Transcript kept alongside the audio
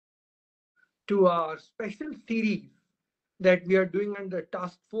to our special series that we are doing under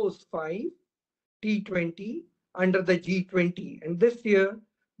Task Force 5 T20 under the G20. And this year,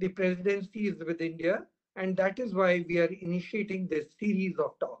 the presidency is with India, and that is why we are initiating this series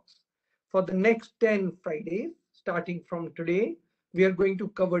of talks. For the next 10 Fridays, starting from today, we are going to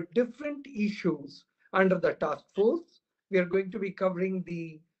cover different issues under the task force. We are going to be covering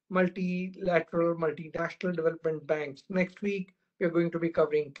the multilateral, multinational development banks. Next week, we are going to be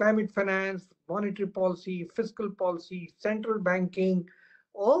covering climate finance, monetary policy, fiscal policy, central banking,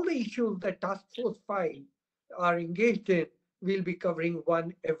 all the issues that Task Force 5 are engaged in. We'll be covering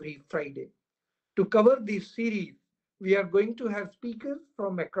one every Friday. To cover this series, we are going to have speakers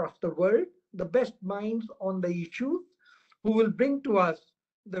from across the world, the best minds on the issues, who will bring to us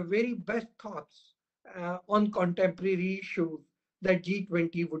the very best thoughts on contemporary issues that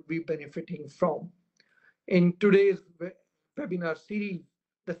G20 would be benefiting from. In today's webinar series,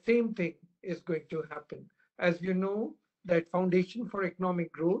 the same thing is going to happen. As you know, that Foundation for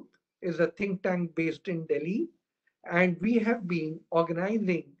Economic Growth is a think tank based in Delhi, and we have been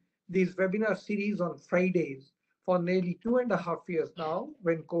organizing these webinar series on Fridays for nearly 2.5 years now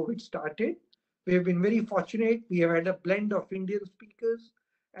when COVID started. We have been very fortunate. We have had a blend of Indian speakers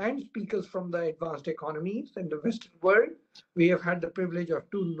and speakers from the advanced economies and the Western world. We have had the privilege of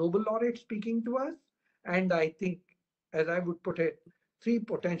 2 Nobel laureates speaking to us, and I think, as I would put it, 3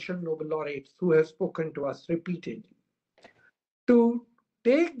 potential Nobel laureates who have spoken to us repeatedly. To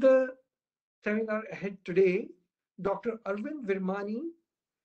take the seminar ahead today, Dr. Arvind Virmani,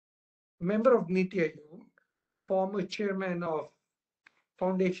 member of Niti Aayog, former chairman of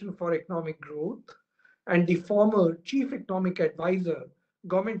Foundation for Economic Growth, and the former chief economic advisor,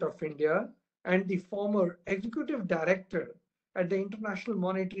 Government of India, and the former executive director at the International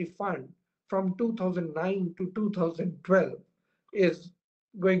Monetary Fund from 2009 to 2012, is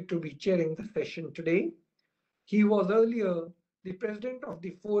going to be chairing the session today. He was earlier the president of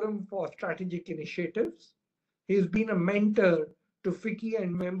the Forum for Strategic Initiatives. He's been a mentor to FICCI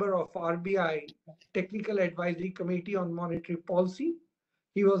and member of RBI Technical Advisory Committee on Monetary Policy.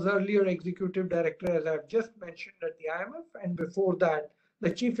 He was earlier executive director, as I've just mentioned, at the IMF, and before that,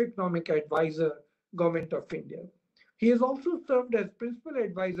 the chief economic advisor, Government of India. He has also served as principal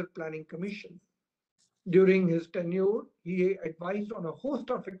advisor, Planning Commission. During his tenure, he advised on a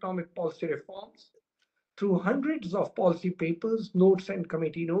host of economic policy reforms through hundreds of policy papers, notes, and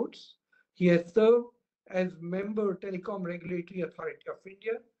committee notes. He has served as member Telecom Regulatory Authority of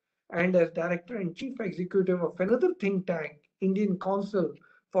India and as director and chief executive of another think tank, Indian Council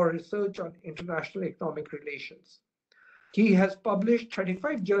for Research on International Economic Relations. He has published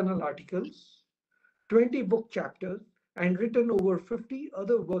 35 journal articles, 20 book chapters, and written over 50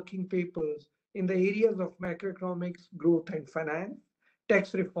 other working papers in the areas of macroeconomics, growth and finance,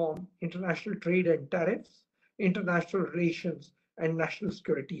 tax reform, international trade and tariffs, international relations, and national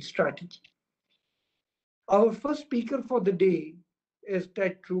security strategy. Our first speaker for the day is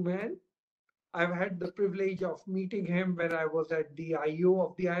Ted Truman. I've had the privilege of meeting him when I was at the IO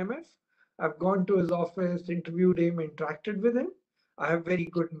of the IMF. I've gone to his office, interviewed him, interacted with him. I have very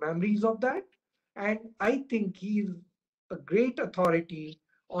good memories of that. And I think he's a great authority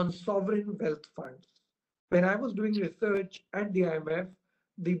on sovereign wealth funds. When I was doing research at the IMF,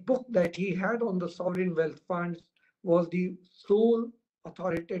 the book that he had on the sovereign wealth funds was the sole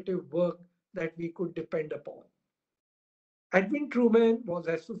authoritative work that we could depend upon. Edwin Truman was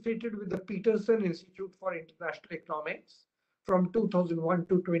associated with the Peterson Institute for International Economics from 2001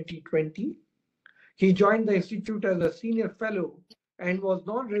 to 2020. He joined the institute as a senior fellow and was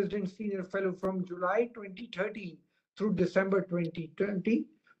non-resident senior fellow from July 2013 through December 2020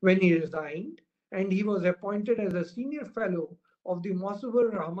 when he resigned, and he was appointed as a senior fellow of the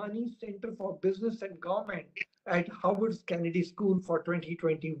Mosawar Rahmani Center for Business and Government at Harvard's Kennedy School for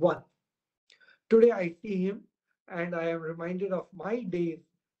 2021. Today I see him and I am reminded of my days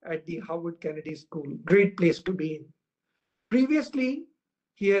at the Harvard Kennedy School. Great place to be in. Previously,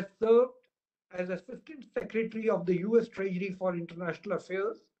 he has served as Assistant Secretary of the US Treasury for International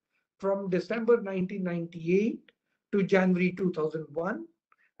Affairs from December 1998 to January 2001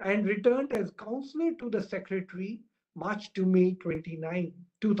 and returned as Counselor to the Secretary March to May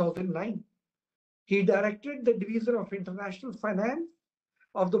 2009. He directed the Division of International Finance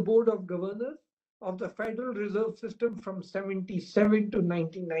of the Board of Governors of the Federal Reserve System from 77 to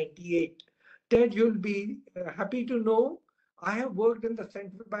 1998. Ted, you'll be happy to know I have worked in the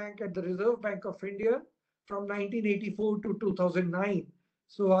central bank at the Reserve Bank of India from 1984 to 2009.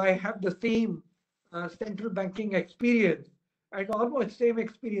 So I have the same central banking experience and almost same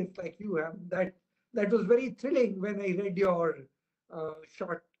experience like you have. That was very thrilling when I read your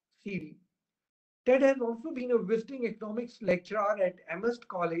short CV. Ted has also been a visiting economics lecturer at Amherst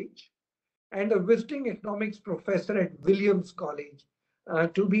College and a visiting economics professor at Williams College.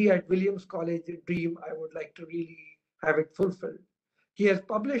 To be at Williams College, a dream I would like to really have it fulfilled. He has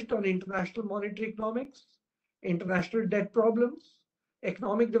published on international monetary economics, international debt problems,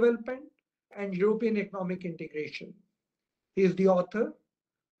 economic development, and European economic integration. He is the author,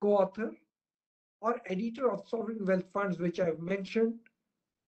 co-author, or editor of Sovereign Wealth Funds, which I've mentioned,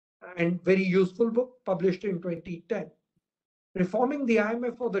 and very useful book published in 2010. Reforming the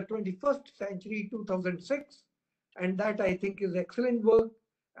IMF for the 21st Century, 2006. And that I think is excellent work.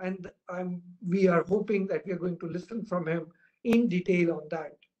 And we are hoping that we are going to listen from him in detail on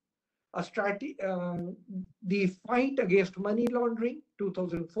that. A strategy, the fight against money laundering,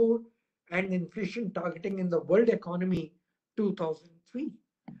 2004, and inflation targeting in the world economy, 2003.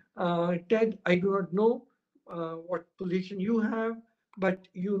 Ted, I do not know what position you have, but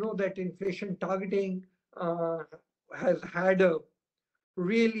you know that inflation targeting has had a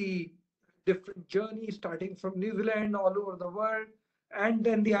really different journey, starting from New Zealand all over the world. And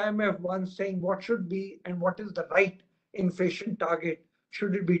then the IMF once saying what should be and what is the right inflation target.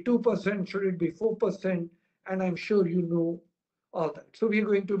 Should it be 2%? Should it be 4%? And I'm sure you know all that. So we're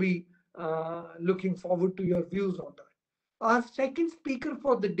going to be looking forward to your views on that. Our second speaker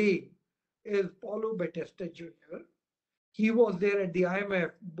for the day is Paulo Batista Jr. He was there at the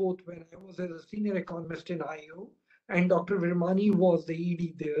IMF both when I was as a senior economist in IO and Dr. Virmani was the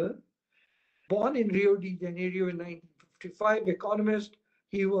ED there. Born in Rio de Janeiro in 1955, economist,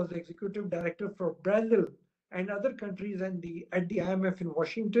 he was executive director for Brazil and other countries at the IMF in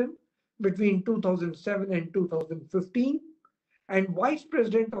Washington between 2007 and 2015, and vice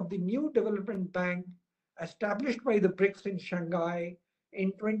president of the new development bank established by the BRICS in Shanghai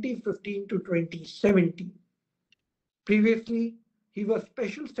in 2015 to 2017. Previously, he was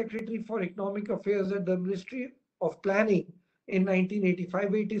Special Secretary for Economic Affairs at the Ministry of Planning in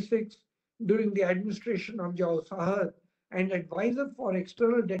 1985-86 during the administration of Jao Sahar and advisor for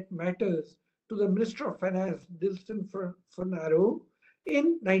external debt matters to the Minister of Finance, Dilson Fernaro,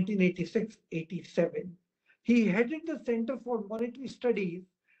 in 1986-87. He headed the Center for Monetary Studies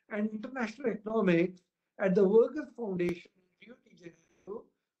and International Economics at the Workers Foundation in Rio de Janeiro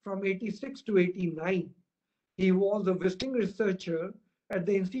from 86 to 89. He was a visiting researcher at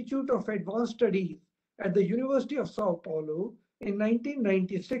the Institute of Advanced Studies at the University of Sao Paulo in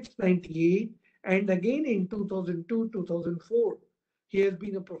 1996-98 and again in 2002-2004. He has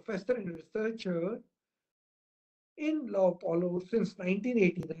been a professor and researcher in Sao Paulo since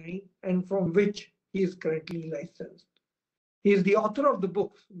 1989 and from which he is currently licensed. He is the author of the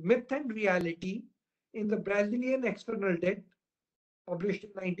books Myth and Reality in the Brazilian External Debt, published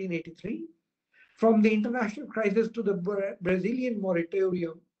in 1983, From the International Crisis to the Brazilian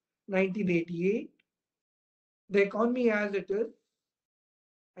Moratorium, 1988, The Economy as It Is,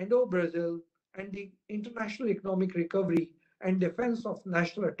 and O Brazil, and the International Economic Recovery and Defense of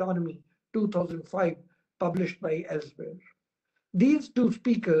National Autonomy, 2005, published by Elsewhere. These two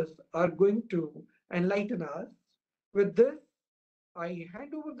speakers are going to enlighten us. With this, I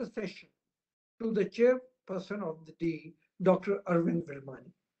hand over the session to the chairperson of the day, Dr. Arvind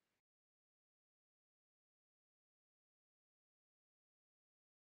Virmani.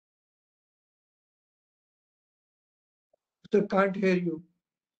 Sir, can't hear you.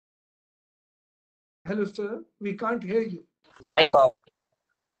 Hello, sir. We can't hear you.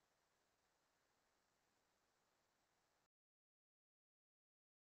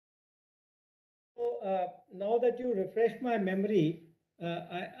 So now that you refresh my memory,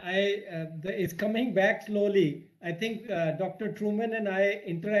 it's coming back slowly. I think Dr. Truman and I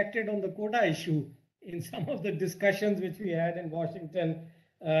interacted on the Quota issue in some of the discussions which we had in Washington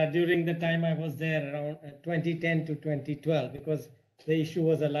during the time I was there around 2010 to 2012, because the issue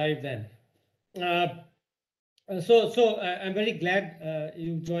was alive then. So I'm very glad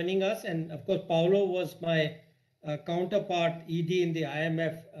you joining us. And of course, Paulo was my counterpart ED in the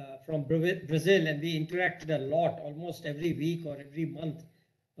IMF from Brazil, and we interacted a lot, almost every week or every month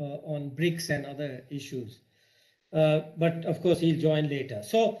on BRICS and other issues. But of course, he'll join later.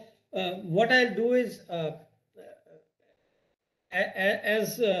 So what I'll do is,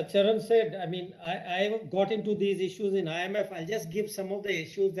 as Charan said, I mean, I got into these issues in IMF. I'll just give some of the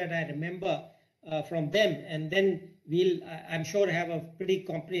issues that I remember from them, and then we'll, I'm sure, have a pretty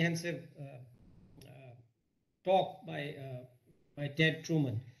comprehensive talk by Ted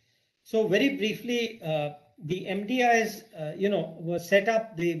Truman. So very briefly, the MDIs, was set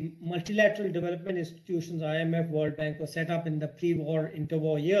up, the multilateral development institutions, IMF, World Bank, were set up in the pre-war,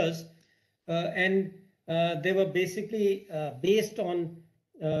 interwar years. And they were basically based on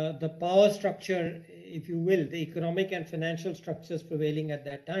the power structure, if you will, the economic and financial structures prevailing at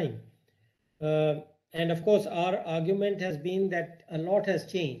that time. And of course, our argument has been that a lot has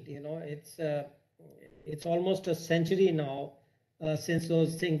changed. It's almost a century now since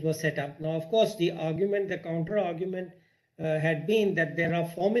those things were set up. Now, of course, the counter argument had been that there are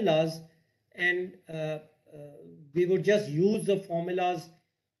formulas, and we would just use the formulas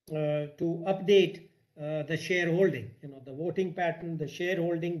to update the shareholding. The voting pattern, the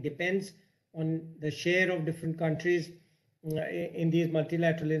shareholding depends on the share of different countries in these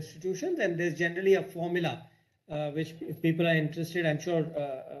multilateral institutions, and there's generally a formula which, if people are interested, I'm sure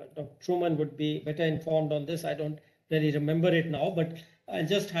Dr. Truman would be better informed on this. I don't really remember it now, but I'll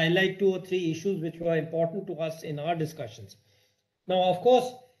just highlight 2 or 3 issues which were important to us in our discussions. Now, of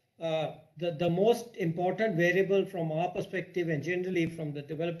course, the most important variable from our perspective, and generally from the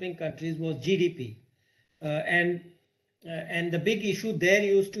developing countries, was GDP. And the big issue there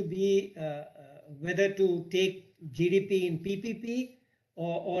used to be whether to take GDP in PPP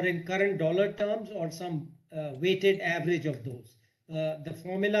or in current dollar terms, or some weighted average of those. The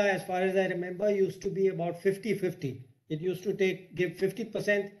formula, as far as I remember, used to be about 50-50. It used to give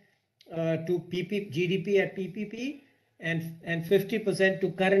 50% to GDP at PPP and 50%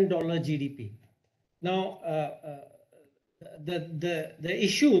 to current dollar GDP. Now, the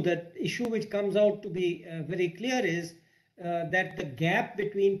issue which comes out to be very clear is that the gap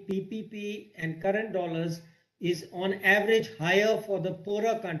between PPP and current dollars is on average higher for the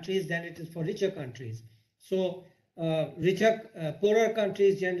poorer countries than it is for richer countries. So poorer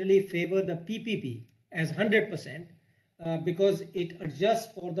countries generally favor the PPP as 100% because it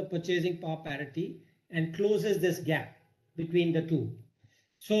adjusts for the purchasing power parity and closes this gap between the two.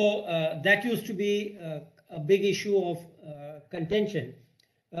 So that used to be a big issue of contention.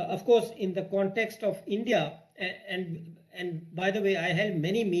 Of course, in the context of India, and by the way, I held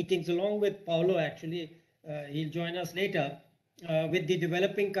many meetings along with Paulo, actually, he'll join us later, with the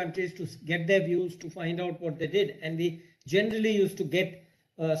developing countries to get their views, to find out what they did. And we generally used to get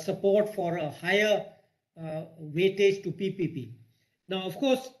support for a higher weightage to PPP. Now, of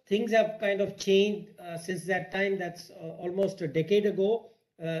course, things have kind of changed since that time. That's almost a decade ago.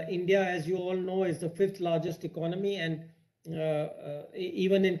 India, as you all know, is the 5th largest economy, and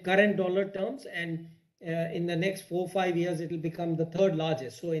even in current dollar terms, and in the next 4 or 5 years, it will become the 3rd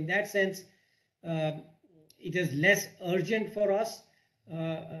largest. So in that sense, it is less urgent for us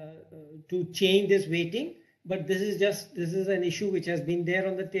to change this weighting, but this is an issue which has been there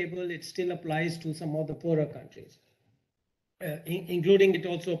on the table. It still applies to some of the poorer countries, including it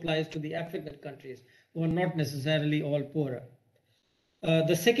also applies to the African countries, who are not necessarily all poorer.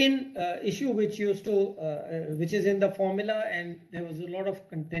 The second issue which is in the formula, and there was a lot of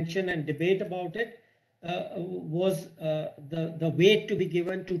contention and debate about it, was the weight to be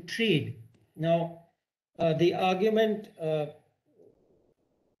given to trade. Now, the argument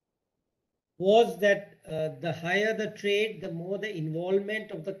was that the higher the trade, the more the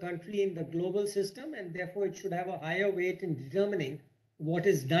involvement of the country in the global system, and therefore it should have a higher weight in determining what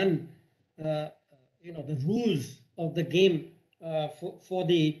is done, the rules of the game for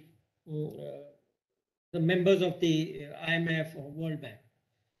the members of the IMF or World Bank.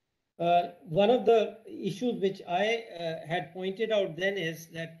 One of the issues which I had pointed out then is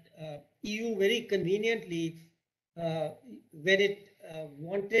that EU very conveniently, when it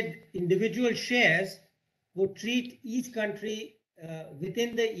wanted individual shares, would treat each country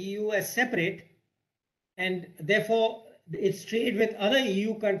within the EU as separate, and therefore its trade with other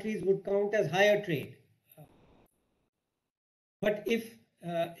EU countries would count as higher trade. But if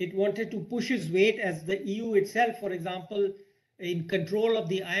it wanted to push its weight as the EU itself, for example, in control of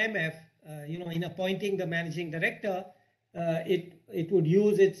the IMF, in appointing the managing director, it would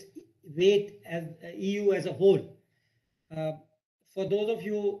use its weight as EU as a whole. For those of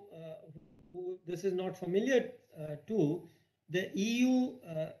you who this is not familiar to, the EU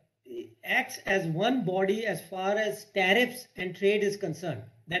acts as one body as far as tariffs and trade is concerned.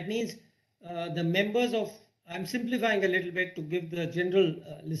 That means the members of, I'm simplifying a little bit to give the general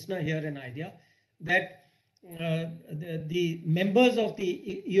listener here an idea, that the members of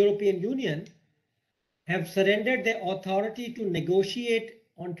the European Union have surrendered their authority to negotiate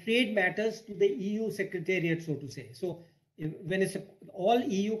on trade matters to the EU Secretariat, so to say. So when all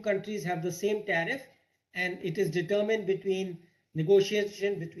EU countries have the same tariff, and it is determined between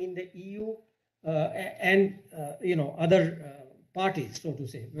negotiation between the EU and other parties, so to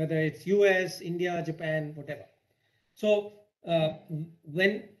say, whether it's US, India, Japan, whatever. So the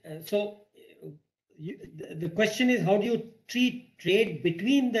question is, how do you treat trade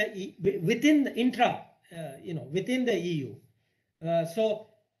between within the EU? So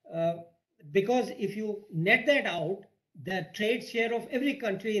because if you net that out, the trade share of every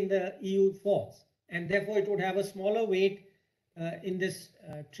country in the EU falls, and therefore it would have a smaller weight in this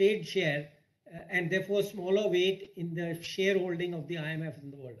trade share, and therefore smaller weight in the shareholding of the IMF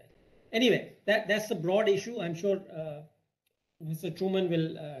and the World Bank. Anyway, that's the broad issue. I'm sure Mr. Truman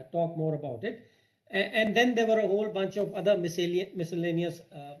will talk more about it. And then there were a whole bunch of other miscellaneous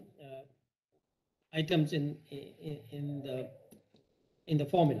items in the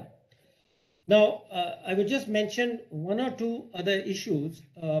formula. Now, I will just mention one or two other issues.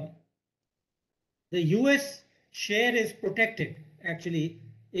 The US share is protected, actually,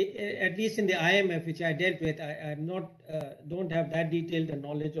 at least in the IMF, which I dealt with. I'm not, don't have that detailed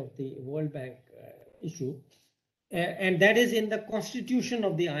knowledge of the World Bank issue. And that is in the constitution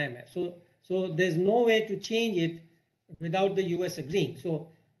of the IMF. So there's no way to change it without the US agreeing. So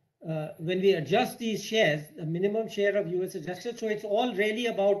when we adjust these shares, the minimum share of US adjusted, so it's all really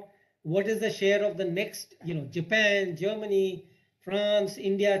about what is the share of the next, Japan, Germany, France,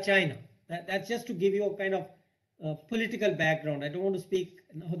 India, China. That's just to give you a kind of political background. I don't want to speak,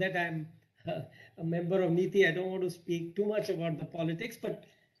 now that I'm a member of NITI, I don't want to speak too much about the politics, but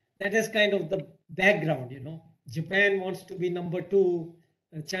that is kind of the background, Japan wants to be number 2,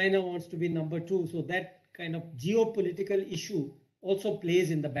 China wants to be number 2. So that kind of geopolitical issue also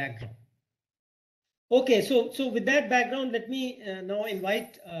plays in the background. Okay, so with that background, let me now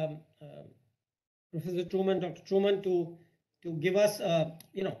invite Professor Truman, Dr. Truman, to give us,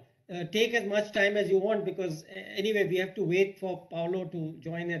 take as much time as you want, because anyway, we have to wait for Paulo to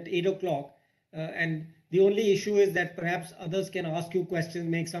join at 8 o'clock. And the only issue is that perhaps others can ask you questions,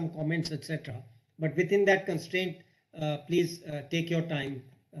 make some comments, etc. But within that constraint, please take your time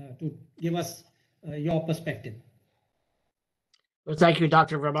to give us your perspective. Well, thank you,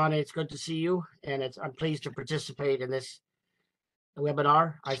 Dr. Virmani. It's good to see you, and I'm pleased to participate in this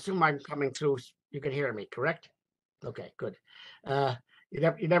webinar. I assume I'm coming through. You can hear me, correct? Okay, good. You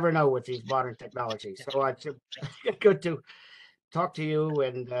never know with these modern technologies. So it's good to talk to you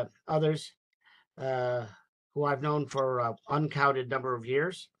and others who I've known for an uncounted number of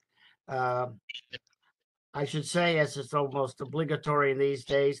years. I should say, as it's almost obligatory in these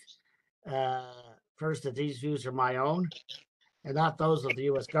days, first, that these views are my own and not those of the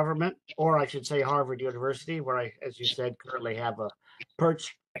U.S. government, or I should say Harvard University, where I, as you said, currently have a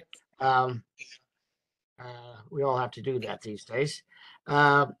perch. We all have to do that these days.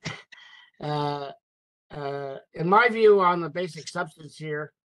 In my view on the basic substance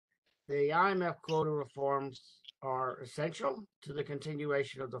here, the IMF quota reforms are essential to the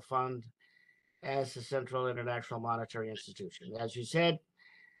continuation of the fund as the central international monetary institution. As you said,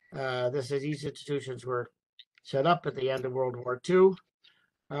 these institutions were set up at the end of World War II.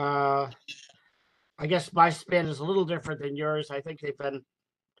 I guess my spin is a little different than yours. I think they've been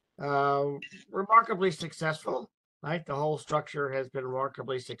remarkably successful, right? The whole structure has been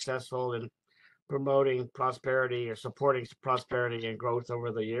remarkably successful in promoting prosperity or supporting prosperity and growth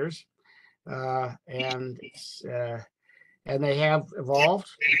over the years. And they have evolved.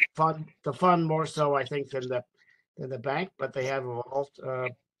 The fund more so, I think, than the bank, but they have evolved.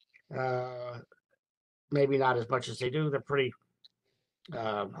 Maybe not as much as they do. They're pretty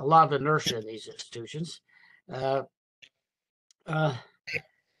a lot of inertia in these institutions. So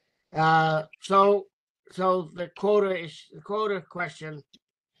the quota question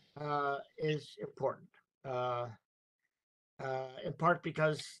is important, in part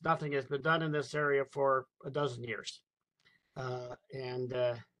because nothing has been done in this area for a dozen years, and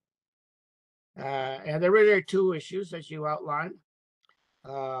there really are two issues, as you outlined.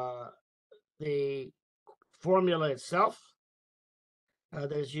 The formula itself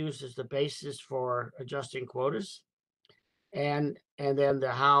that is used as the basis for adjusting quotas, and then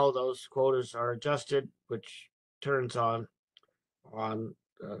the how those quotas are adjusted, which turns on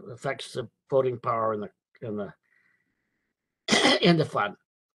affects the voting power in the fund.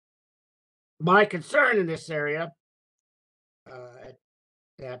 My concern in this area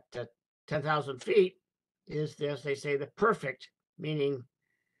at 10,000 feet is, as they say, the perfect, meaning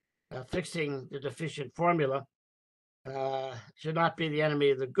fixing the deficient formula should not be the enemy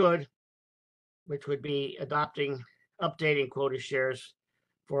of the good, which would be updating quota shares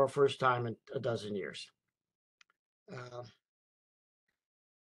for a first time in a dozen years.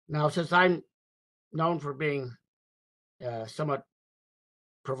 Now, since I'm known for being somewhat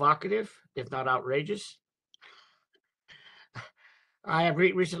provocative, if not outrageous, I have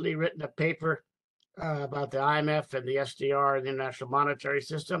recently written a paper about the IMF and the SDR, the International Monetary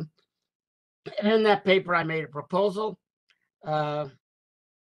System. And in that paper, I made a proposal that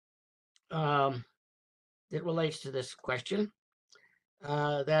relates to this question.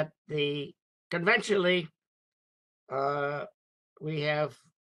 that conventionally we have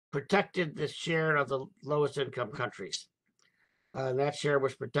protected the share of the lowest income countries. That share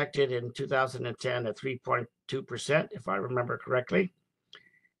was protected in 2010 at 3.2%, if I remember correctly.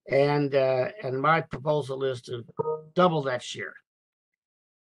 And my proposal is to double that share.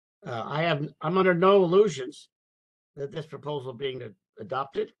 I'm under no illusions that this proposal being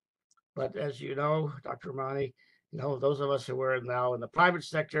adopted, but as you know, Dr. Virmani, those of us who are now in the private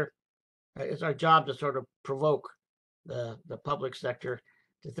sector, it's our job to sort of provoke the public sector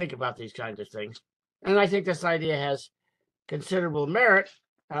to think about these kinds of things. And I think this idea has considerable merit.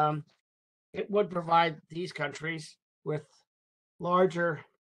 It would provide these countries with larger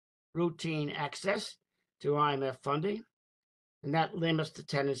routine access to IMF funding, and that limits the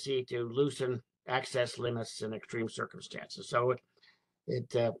tendency to loosen access limits in extreme circumstances. So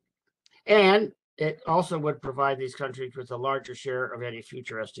it also would provide these countries with a larger share of any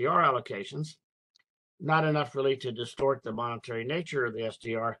future SDR allocations, not enough really to distort the monetary nature of the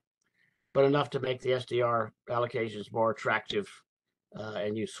SDR, but enough to make the SDR allocations more attractive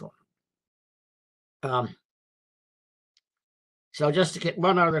and useful. So just to get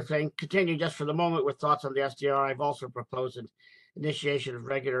one other thing, continue just for the moment with thoughts on the SDR, I've also proposed an initiation of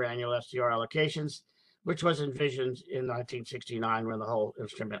regular annual SDR allocations, which was envisioned in 1969 when the whole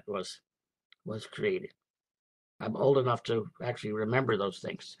instrument was created. I'm old enough to actually remember those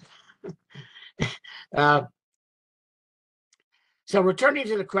things. So returning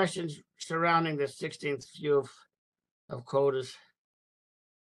to the questions surrounding the 16th view of quotas,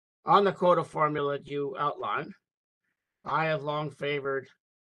 on the quota formula you outlined, I have long favored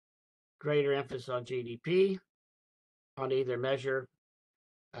greater emphasis on GDP on either measure.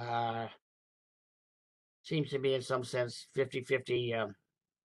 Seems to me in some sense 50-50.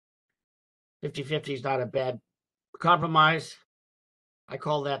 50-50 is not a bad compromise. I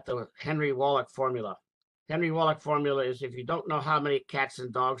call that the Henry Wallach formula. Henry Wallach formula is if you don't know how many cats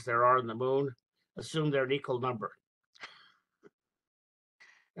and dogs there are on the moon, assume they're an equal number.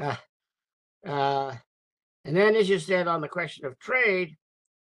 And then, as you said on the question of trade,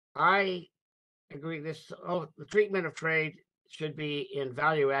 I agree the treatment of trade should be in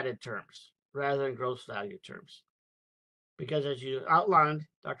value-added terms rather than gross value terms. Because as you outlined,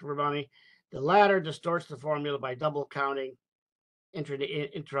 Dr. Virmani, the latter distorts the formula by double counting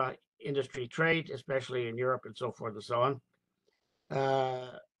intra-industry trade, especially in Europe and so forth and so on.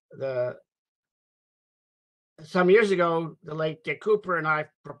 Some years ago, the late Dick Cooper and I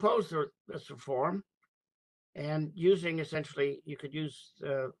proposed this reform, and using essentially, you could use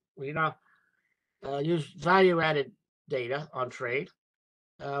use value-added data on trade,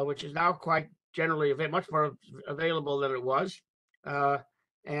 which is now quite generally much more available than it was,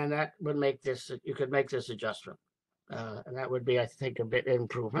 and that would make this. You could make this adjustment, and that would be, I think, a bit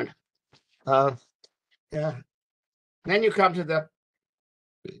improvement. Then you come to the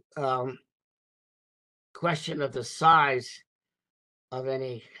question of the size of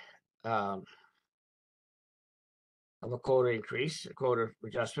any of a quota increase, quota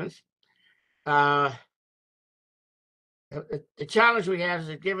adjustments. The challenge we have is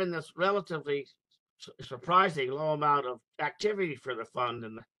that given this relatively surprising low amount of activity for the fund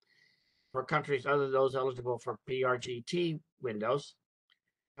and for countries other than those eligible for PRGT windows,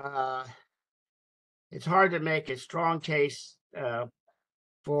 it's hard to make a strong case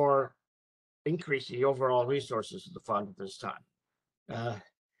for increasing the overall resources of the fund at this time.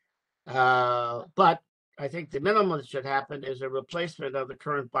 But I think the minimum that should happen is a replacement of the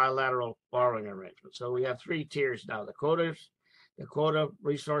current bilateral borrowing arrangement. So we have three tiers now: the quota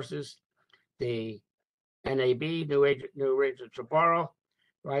resources, the NAB, new arrangements to borrow,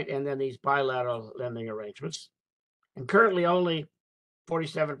 right, and then these bilateral lending arrangements. And currently, only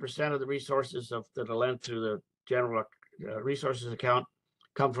 47% of the resources that are lent through the general resources account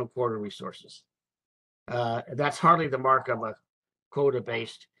come from quota resources. That's hardly the mark of a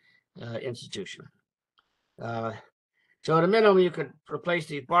quota-based institution. So at a minimum, you could replace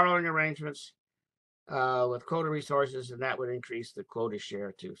these borrowing arrangements with quota resources, and that would increase the quota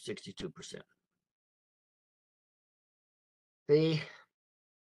share to 62%. The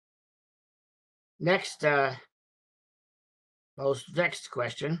next most vexed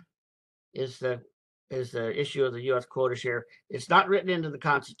question is the issue of the U.S. quota share. It's not written into the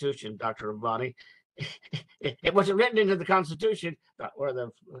Constitution, Dr. Virmani. It wasn't written into the Constitution,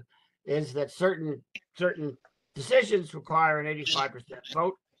 is that certain decisions require an 85%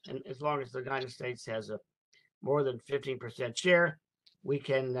 vote, and as long as the United States has a more than 15% share, we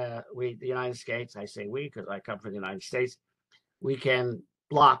can the United States, I say we because I come from the United States, we can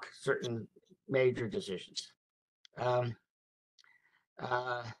block certain major decisions.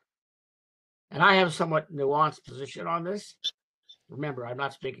 And I have a somewhat nuanced position on this. Remember, I'm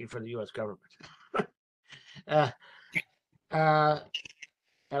not speaking for the U.S. government. And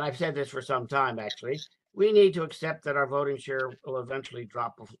I've said this for some time, actually. We need to accept that our voting share will eventually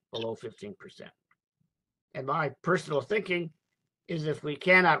drop below 15%. And my personal thinking is if we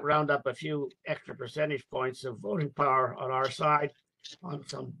cannot round up a few extra percentage points of voting power on our side on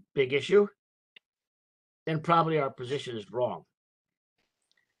some big issue, then probably our position is wrong.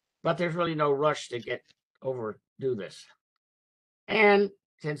 But there's really no rush to overdo this. And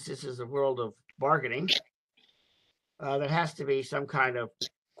since this is a world of bargaining, there has to be some kind of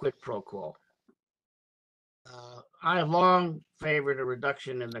quid pro quo. I have long favored a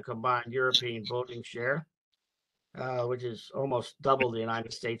reduction in the combined European voting share, which is almost double the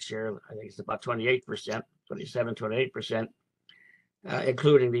United States share. I think it's about 28%, 27, 28%,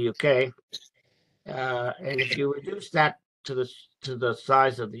 including the UK. And if you reduce that to the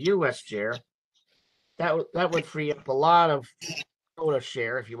size of the US share, that would free up a lot of quota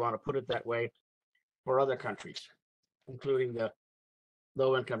share, if you want to put it that way, for other countries, including the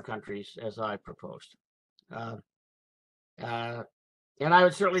low-income countries, as I proposed. And I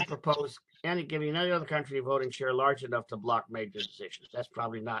would certainly propose giving any other country a voting share large enough to block major decisions. That's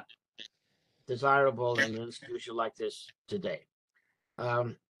probably not desirable in an institution like this today.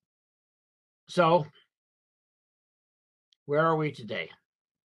 So where are we today?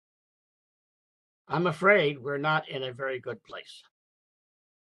 I'm afraid we're not in a very good place.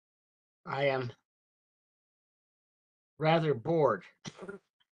 I am rather bored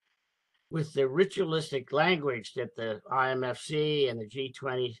with the ritualistic language that the IMFC and the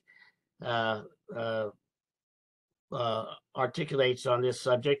G20 articulates on this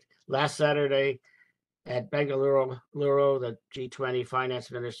subject. Last Saturday at Bengaluru, the G20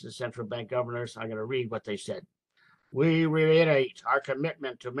 finance ministers and central bank governors, I'm going to read what they said. We reiterate our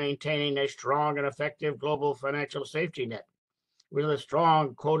commitment to maintaining a strong and effective global financial safety net with a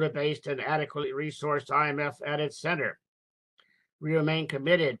strong quota-based and adequately resourced IMF at its center. We remain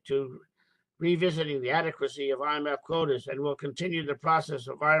committed to revisiting the adequacy of IMF quotas and will continue the process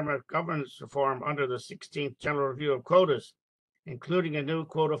of IMF governance reform under the 16th General Review of Quotas, including a new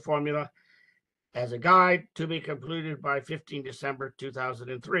quota formula as a guide to be completed by 15 December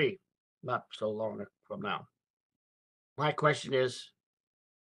 2003, not so long from now. My question is,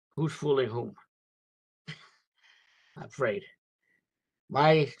 who's fooling whom? I'm afraid.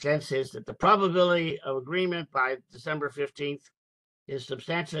 My sense is that the probability of agreement by December 15th is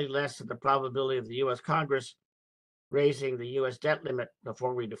substantially less than the probability of the U.S. Congress raising the U.S. debt limit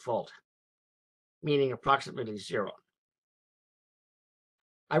before we default, meaning approximately zero.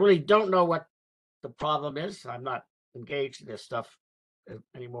 I really don't know what the problem is. I'm not engaged in this stuff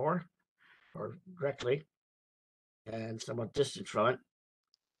anymore, or directly, and somewhat distant from it.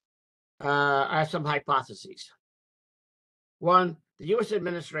 I have some hypotheses. One, the U.S.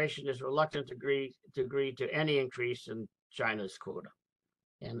 administration is reluctant to agree to any increase in China's quota.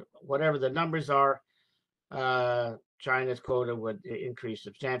 And whatever the numbers are, China's quota would increase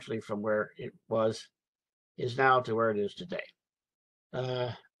substantially from where it is now to where it is today,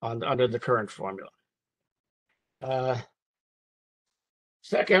 under the current formula.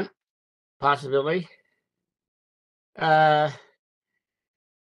 Second possibility, the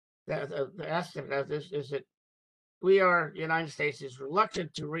aspect of this is that the United States is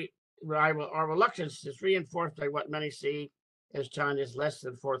reluctant to our reluctance is reinforced by what many see as China's less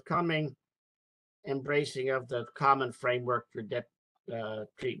than forthcoming embracing of the common framework for debt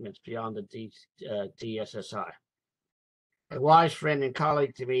treatments beyond the DSSI. A wise friend and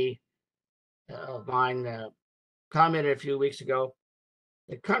colleague to me of mine commented a few weeks ago,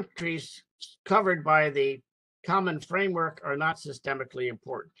 the countries covered by the common framework are not systemically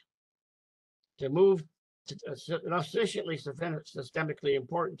important. To move not sufficiently systemically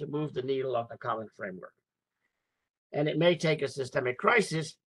important to move the needle of the common framework. And it may take a systemic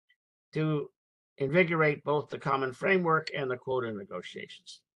crisis to invigorate both the common framework and the quota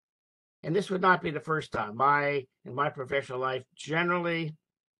negotiations. And this would not be the first time. In my professional life, generally,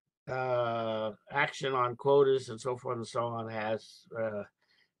 action on quotas and so forth and so on has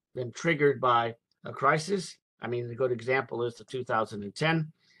been triggered by a crisis. I mean, a good example is the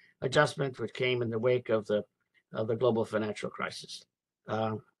 2010 adjustment, which came in the wake of the global financial crisis.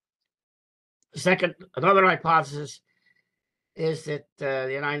 Second, another hypothesis is that the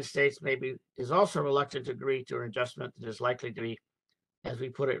United States is also reluctant to agree to an adjustment that is likely to be, as we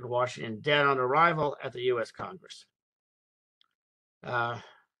put it in Washington, dead on arrival at the U.S. Congress.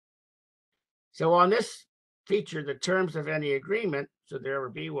 So on this feature, the terms of any agreement, should there ever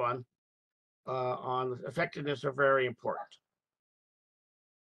be one, on effectiveness are very important.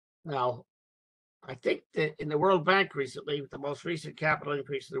 Now, I think that in the World Bank recently, with the most recent capital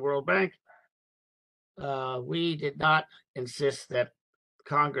increase in the World Bank, we did not insist that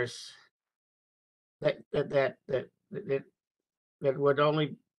Congress that would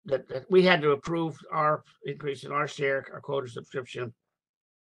only that we had to approve our increase in our share, our quota subscription,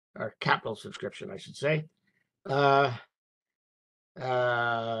 our capital subscription, I should say,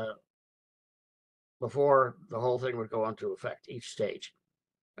 before the whole thing would go into effect, each stage.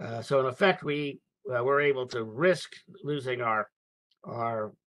 So in effect, we were able to risk losing our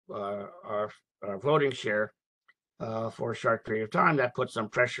voting share for a short period of time. That put some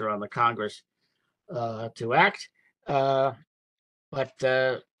pressure on the Congress to act, but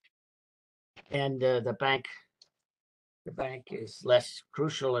the bank is less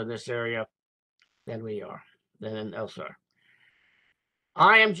crucial in this area than we are, than elsewhere.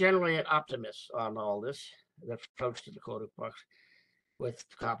 I am generally an optimist on all this, the approach to the quota box with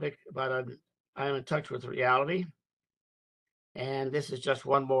the topic, but I'm in touch with reality, and this is just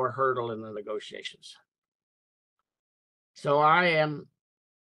one more hurdle in the negotiations. So I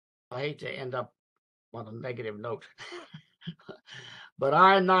hate to end up on a negative note, but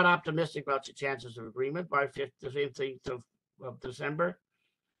I'm not optimistic about the chances of agreement by 15th of December.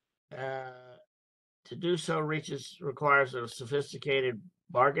 To do so requires a sophisticated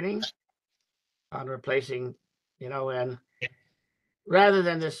bargaining on replacing, and rather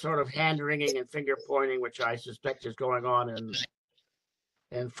than this sort of hand-wringing and finger-pointing, which I suspect is going on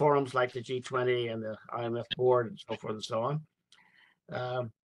in forums like the G20 and the IMF board and so forth and so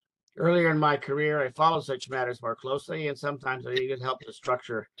on. Earlier in my career, I followed such matters more closely, and sometimes I even helped to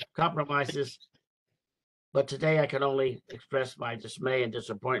structure compromises. But today I can only express my dismay and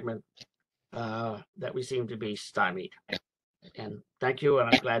disappointment that we seem to be stymied. And thank you, and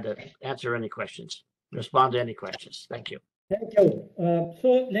I'm glad to answer any questions, respond to any questions. Thank you. Thank you.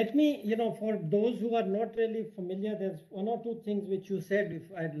 So let me, for those who are not really familiar, there's one or two things which you said,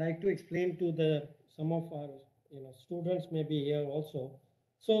 if I'd like to explain to some of our, students maybe here also.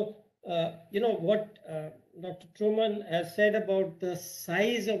 So, what Dr. Truman has said about the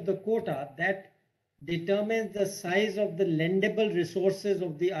size of the quota, that determines the size of the lendable resources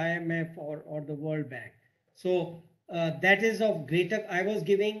of the IMF or the World Bank. So that is of greater, I was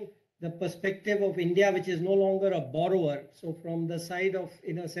giving the perspective of India, which is no longer a borrower. So from the side of,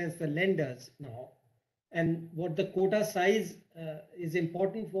 in a sense, the lenders now. And what the quota size is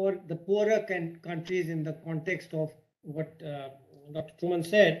important for the poorer countries in the context of what Dr. Truman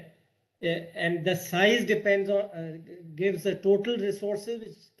said. And the size depends on, gives the total resources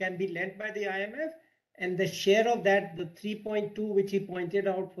which can be lent by the IMF. And the share of that, the 3.2, which he pointed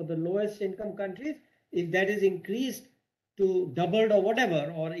out for the lowest income countries, if that is increased to doubled or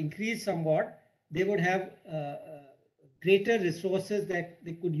whatever, or increased somewhat, they would have greater resources that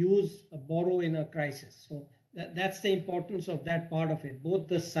they could use, borrow in a crisis. So that's the importance of that part of it. Both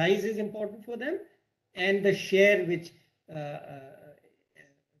the size is important for them and the share which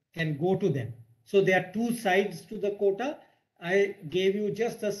can go to them. So there are two sides to the quota. I gave you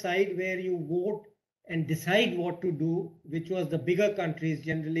just the side where you vote and decide what to do, which was the bigger countries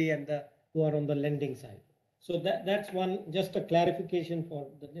generally and the who are on the lending side. So that's one, just a clarification for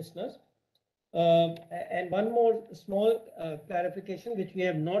the listeners. And one more small clarification, which we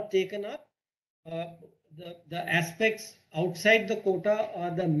have not taken up. The aspects outside the quota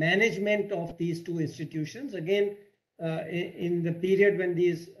are the management of these two institutions. Again, in the period when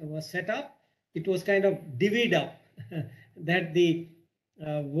these were set up, it was kind of divvied up that the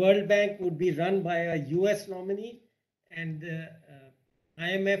World Bank would be run by a US nominee and the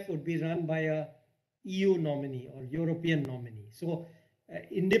IMF would be run by a EU nominee or European nominee. So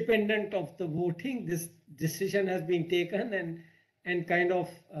independent of the voting, this decision has been taken and kind of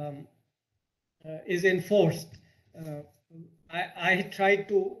is enforced. I tried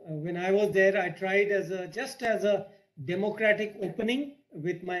to, when I was there, I tried just as a democratic opening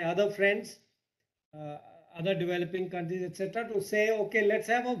with my other friends, other developing countries, etc., to say, okay, let's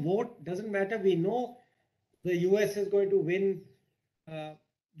have a vote. Doesn't matter. We know the US is going to win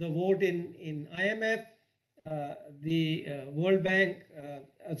the vote in IMF. The World Bank,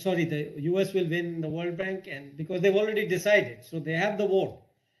 the US will win the World Bank, and because they've already decided, so they have the vote.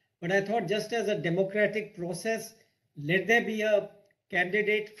 But I thought, just as a democratic process, let there be a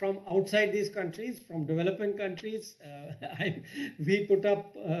candidate from outside these countries, from developing countries. We put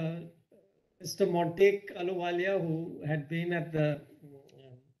up Mr. Montek Aluwalia, who had been at the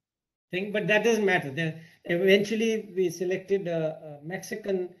thing, but that doesn't matter. Eventually, we selected a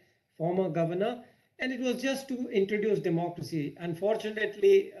Mexican former governor, And it was just to introduce democracy.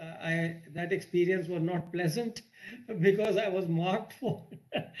 Unfortunately, that experience was not pleasant because I was marked for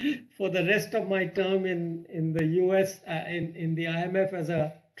for the rest of my term in the US, in the IMF, as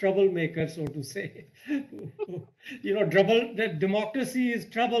a troublemaker, so to say. That democracy is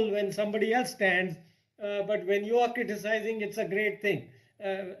trouble when somebody else stands, but when you are criticizing, it's a great thing.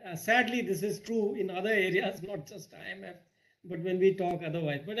 Sadly, this is true in other areas, not just IMF, but when we talk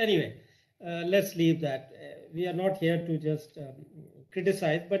otherwise. But anyway, let's leave that. We are not here to just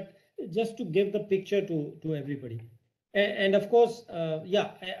criticize, but just to give the picture to everybody. And of course,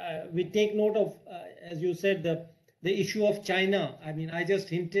 we take note of, as you said, the issue of China. I mean, I just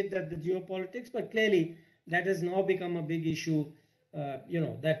hinted at the geopolitics, but clearly that has now become a big issue.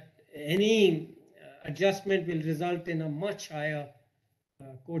 That any adjustment will result in a much higher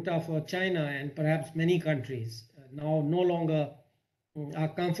quota for China, and perhaps many countries now no longer are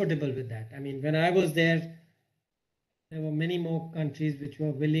comfortable with that. I mean, when I was there were many more countries which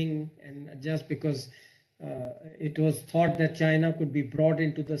were willing, and just because it was thought that China could be brought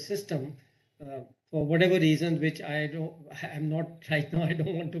into the system for whatever reasons, which I'm not right now, I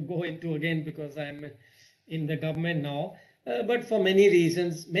don't want to go into again because I'm in the government now. But for many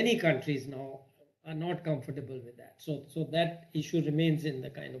reasons, many countries now are not comfortable with that. So that issue remains in the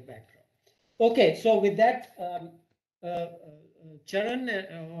kind of background. Okay, so with that, Charan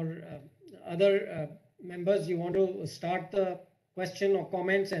or other members, you want to start the question or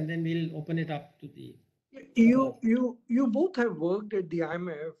comments, and then we'll open it up to the. You both have worked at the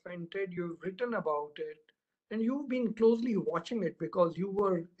IMF, and Ted, you've written about it, and you've been closely watching it because you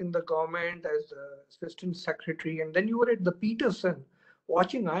were in the government as assistant secretary, and then you were at the Peterson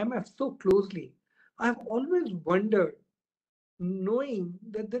watching IMF so closely. I've always wondered, knowing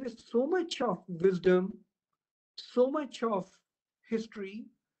that there is so much of wisdom, so much of history,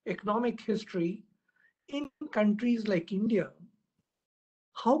 economic history in countries like India,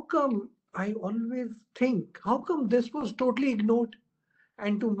 how come I always think, how come this was totally ignored?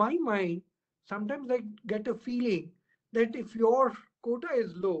 And to my mind, sometimes I get a feeling that if your quota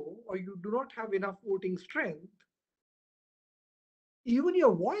is low or you do not have enough voting strength, even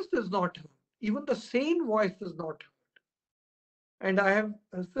your voice is not heard. Even the sane voice is not heard. And I have,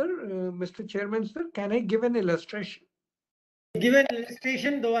 sir, Mr. Chairman, sir, can I give an illustration? Give an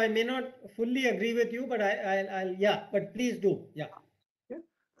illustration, though I may not fully agree with you, but I'll yeah, but please do. Yeah.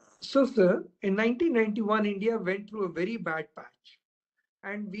 So, sir, in 1991, India went through a very bad patch,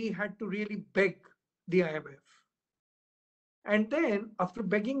 and we had to really beg the IMF. And then, after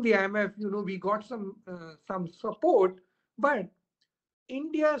begging the IMF, we got some support, but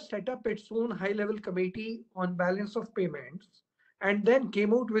India set up its own high-level committee on balance of payments, and then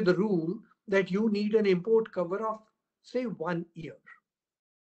came out with a rule that you need an import cover of, say, 1 year.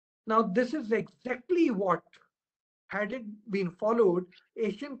 Now, this is exactly what, had it been followed,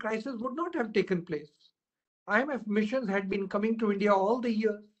 Asian crisis would not have taken place. IMF missions had been coming to India all the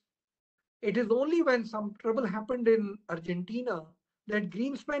years. It is only when some trouble happened in Argentina that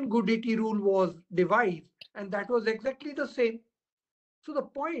Greenspan-Goodity rule was devised, and that was exactly the same. So the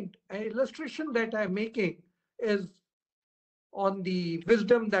point, an illustration that I'm making is on the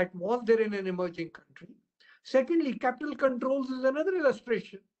wisdom that was there in an emerging country. Secondly, capital controls is another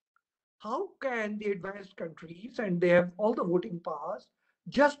illustration. How can the advanced countries, and they have all the voting powers,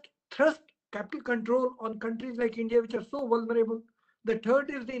 just thrust capital control on countries like India, which are so vulnerable? The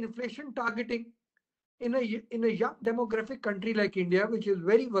third is the inflation targeting. In a young demographic country like India, which is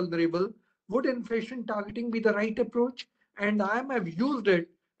very vulnerable, would inflation targeting be the right approach? And IMF used it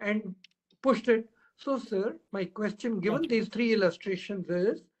and pushed it. So, sir, my question, given these three illustrations,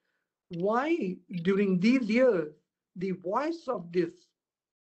 is why during these years the voice of these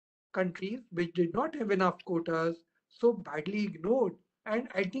countries which did not have enough quotas so badly ignored, and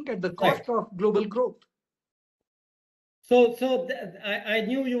I think at the cost of global growth? So I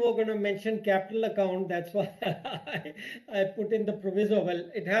knew you were going to mention capital account. That's why I put in the proviso. Well,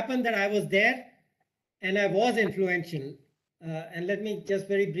 it happened that I was there and I was influential. And let me just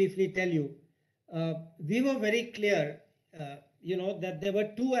very briefly tell you, we were very clear, that there were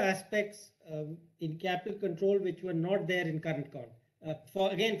two aspects in capital control which were not there in current account.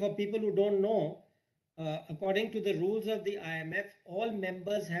 For people who don't know, according to the rules of the IMF, all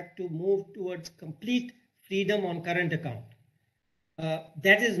members have to move towards complete freedom on current account.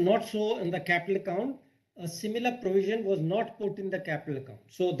 That is not so in the capital account. A similar provision was not put in the capital account.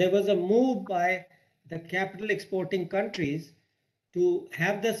 So there was a move by the capital exporting countries to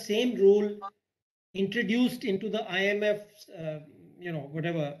have the same rule introduced into the IMF's,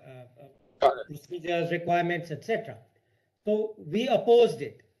 whatever procedures, requirements, etc. So we opposed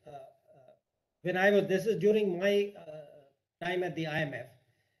it. when I was, this is during my time at the IMF.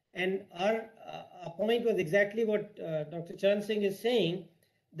 And our point was exactly what Dr. Charan Singh is saying,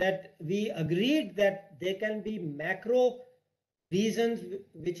 that we agreed that there can be macro reasons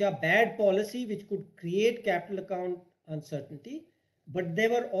which are bad policy, which could create capital account uncertainty. But there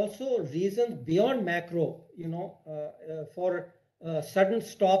were also reasons beyond macro, for sudden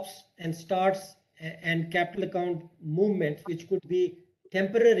stops and starts and capital account movements, which could be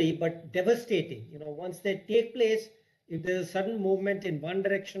temporary but devastating. Once they take place, if there's a sudden movement in one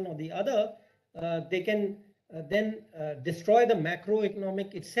direction or the other, they can then destroy the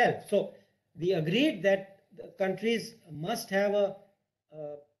macroeconomic itself. So we agreed that countries must have a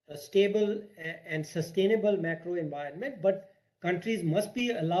stable and sustainable macro environment, but countries must be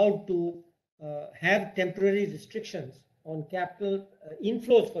allowed to have temporary restrictions on capital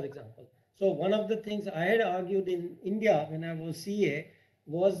inflows, for example. So one of the things I had argued in India when I was CA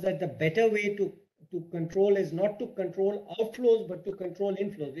was that the better way to control is not to control outflows, but to control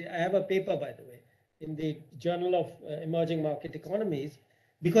inflows. I have a paper, by the way, in the Journal of Emerging Market Economies,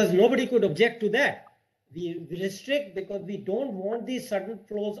 because nobody could object to that. We restrict because we don't want these sudden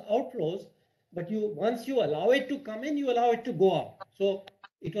flows, outflows, but once you allow it to come in, you allow it to go out. So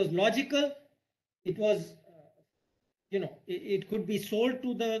it was logical. It was, it could be sold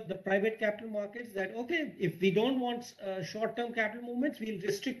to the private capital markets that, okay, if we don't want short-term capital movements, we'll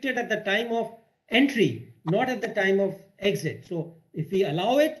restrict it at the time of entry, not at the time of exit. So if we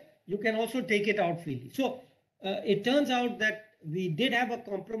allow it, you can also take it out freely. So it turns out that we did have a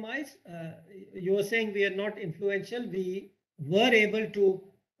compromise. You were saying we are not influential. We were able to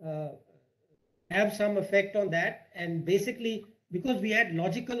have some effect on that. And basically, because we had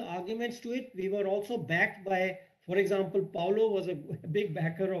logical arguments to it, we were also backed by, for example, Paulo was a big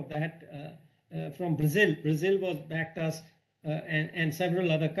backer of that from Brazil. Brazil was backed us and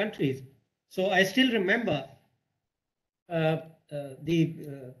several other countries. So I still remember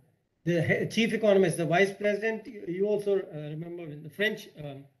the chief economist, the vice president. You also remember the French,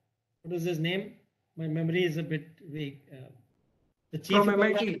 what was his name? My memory is a bit vague. The chief From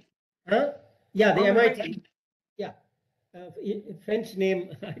MIT. Huh? Yeah, the From MIT. Yeah. French name,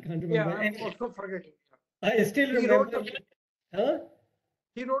 I can't remember. Yeah, I'm also forgetting. I still remember.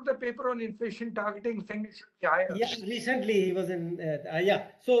 He wrote the paper on inflation targeting, saying it should be higher. Yeah, recently he was in, yeah.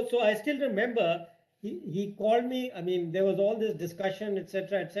 So I still remember he called me. I mean, there was all this discussion,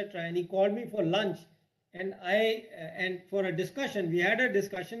 etc., and he called me for lunch, and for a discussion. We had a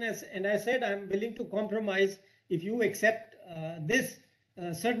discussion, and I said I'm willing to compromise if you accept this.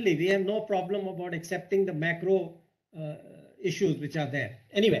 Certainly, we have no problem about accepting the macro issues which are there.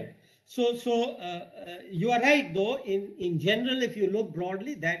 Anyway. So you are right, though. In general, if you look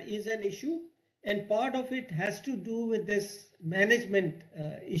broadly, that is an issue, and part of it has to do with this management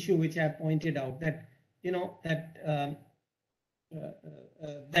issue, which I pointed out. That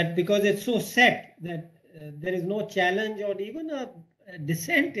that because it's so set that there is no challenge or even a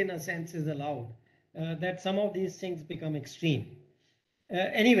dissent, in a sense, is allowed. That some of these things become extreme.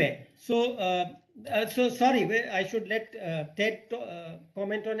 Anyway, so sorry, I should let Ted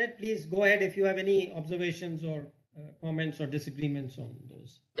comment on it. Please go ahead if you have any observations or comments or disagreements on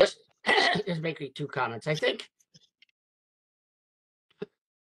those. Just making two comments. I think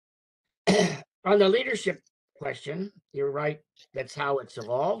on the leadership question, you're right. That's how it's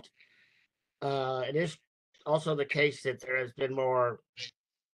evolved. It is also the case that there has been more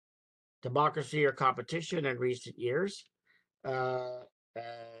democracy or competition in recent years.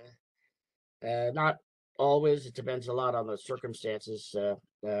 Not always. It depends a lot on the circumstances.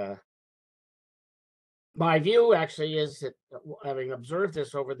 My view actually is that, having observed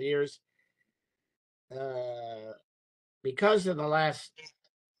this over the years, because in the last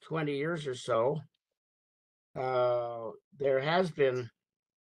 20 years or so, there has been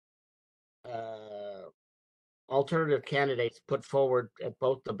alternative candidates put forward at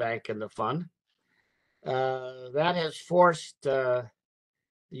both the bank and the fund. That has forced the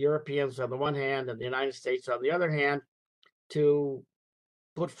Europeans on the one hand and the United States on the other hand to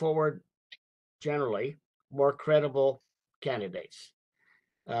put forward generally more credible candidates.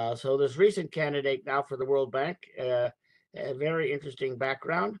 So this recent candidate now for the World Bank, a very interesting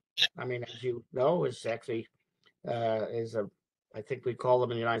background. I mean, as you know, is actually I think we call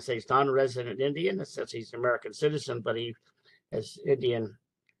him in the United States non-resident Indian. It says he's an American citizen, but he has Indian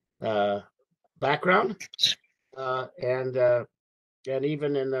background. And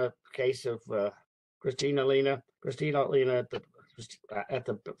even in the case of Christina Lina at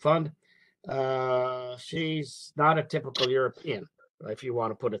the fund, she's not a typical European, if you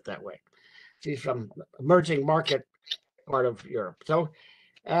want to put it that way. She's from emerging market part of Europe. So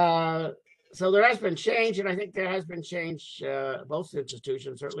so there has been change, and I think there has been change. Both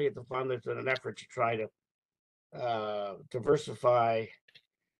institutions, certainly at the fund, there's been an effort to try to diversify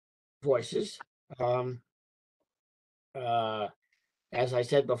voices. As I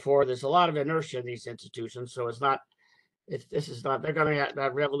said before, there's a lot of inertia in these institutions, so it's not. This is not. They're going to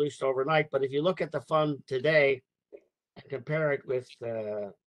have revolution overnight. But if you look at the fund today and compare it with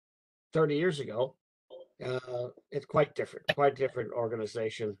 30 years ago, it's quite different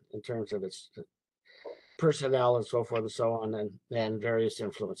organization in terms of its personnel and so forth and so on, and various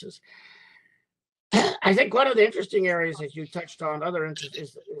influences. I think one of the interesting areas that you touched on, other interest,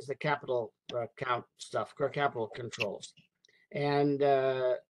 is the capital account stuff, or capital controls, and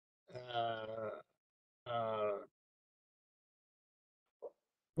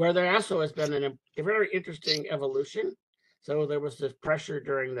where there also has been a very interesting evolution. So there was this pressure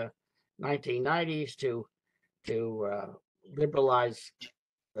during the 1990s to liberalize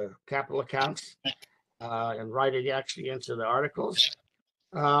the capital accounts and write it actually into the articles.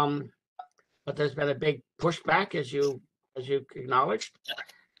 But there's been a big pushback, as you acknowledged,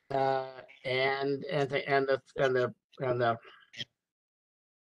 and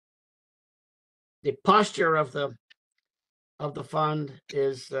the posture of the fund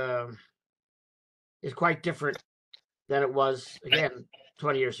is quite different than it was, again,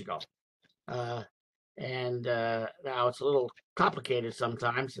 20 years ago. And now it's a little complicated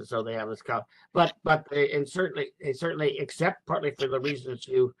sometimes, and so they have this but they certainly accept, partly for the reasons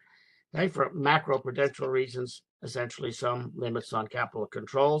for macro prudential reasons, essentially some limits on capital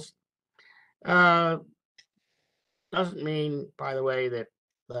controls. Doesn't mean, by the way, that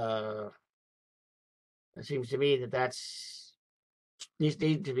it seems to me that needs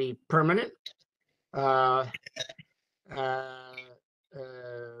to be permanent. But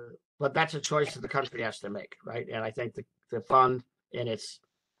that's a choice that the country has to make, right? And I think the fund, in its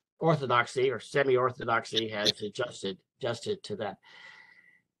orthodoxy or semi-orthodoxy, has adjusted to that.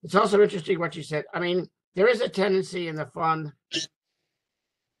 It's also interesting what you said. I mean, there is a tendency in the fund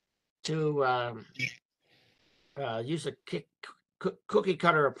to use a cookie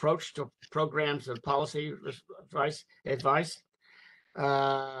cutter approach to programs and policy advice,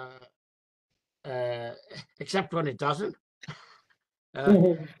 except when it doesn't.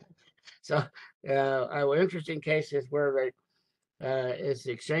 So, an interesting case is where is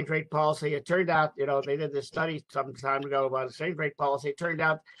the exchange rate policy. It turned out, they did this study some time ago about exchange rate policy. It turned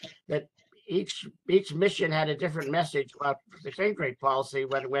out that each mission had a different message about the exchange rate policy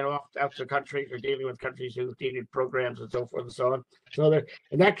when it went off out to countries or dealing with countries who needed programs and so forth and so on. So there,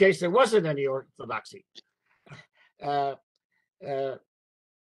 in that case, there wasn't any orthodoxy.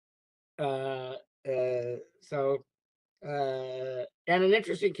 And an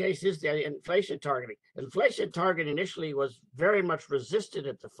interesting case is the inflation targeting. Inflation target initially was very much resisted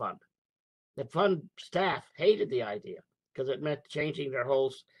at the fund. The fund staff hated the idea because it meant changing their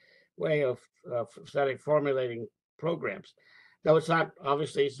whole way of formulating programs. Though it's not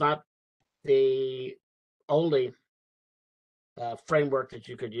the only framework that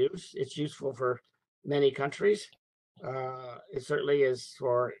you could use. It's useful for many countries. It certainly is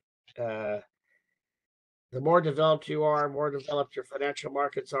for the more developed you are, more developed your financial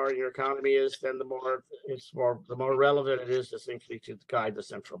markets are, your economy is, then the more relevant it is essentially to guide the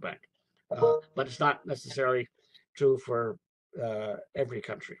central bank. But it's not necessarily true for every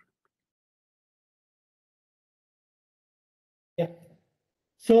country. Yeah.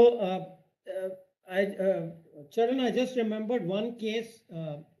 So, Charan, I just remembered one case,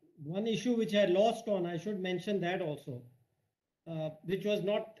 one issue which I lost on. I should mention that also, which was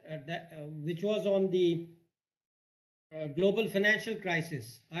not which was on the global financial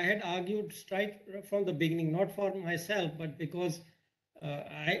crisis. I had argued straight from the beginning, not for myself, but because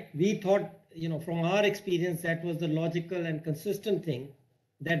we thought, from our experience, that was the logical and consistent thing,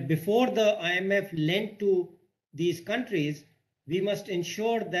 that before the IMF lent to these countries, we must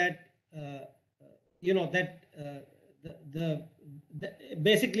ensure that,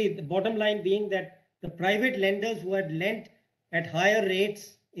 basically the bottom line being that the private lenders who had lent at higher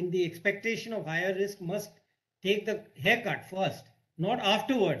rates in the expectation of higher risk must take the haircut first, not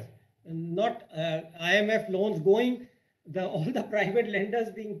afterwards. Not IMF loans going, all the private lenders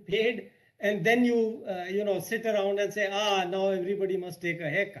being paid, and then you sit around and say, now everybody must take a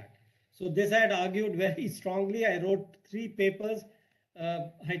haircut. So this I had argued very strongly. I wrote 3 papers.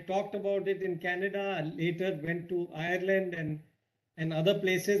 I talked about it in Canada. I later went to Ireland and other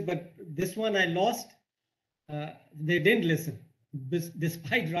places, but this one I lost. They didn't listen,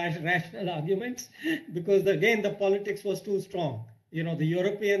 despite rational arguments, because again, the politics was too strong. The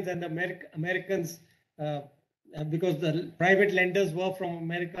Europeans and the Americans, because the private lenders were from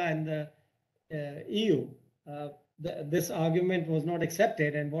America and the EU, this argument was not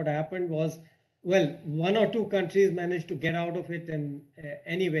accepted. And what happened was, well, one or two countries managed to get out of it and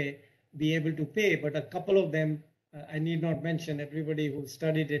anyway be able to pay, but a couple of them, I need not mention, everybody who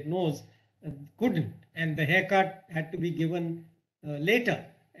studied it knows, couldn't. And the haircut had to be given later,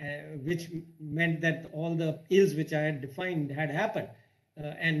 which meant that all the ills which I had defined had happened.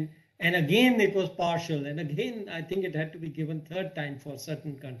 And again, it was partial. And again, I think it had to be given third time for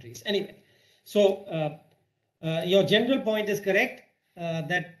certain countries. Anyway, so your general point is correct,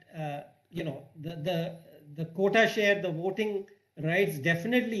 that you know, the quota share, the voting rights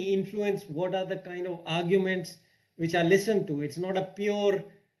definitely influence what are the kind of arguments which are listened to. It's not a pure,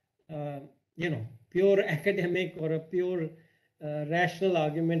 you know, pure academic or a pure rational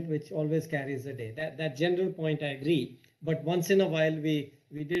argument which always carries the day. That general point I agree. But once in a while we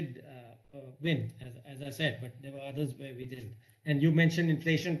did win, as I said, but there were others where we didn't. And you mentioned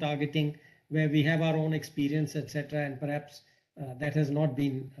inflation targeting, where we have our own experience, etc., and perhaps that has not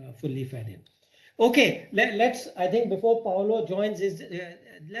been fully fed in. Okay, let's, I think before Paulo joins,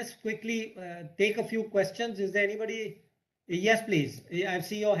 let's quickly take a few questions. Is there anybody? Yes, please. I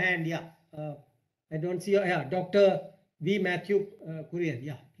see your hand. Yeah. I don't see your, yeah, Dr. V. Matthew Kurian.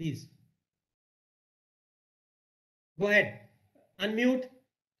 Yeah, please. Go ahead. Unmute.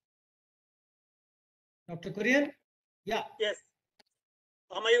 Dr. Kurian? Yeah. Yes.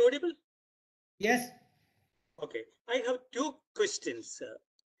 Am I audible? Yes. Okay. I have two questions.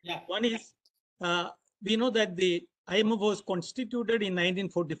 Yeah. One is, we know that the IMF was constituted in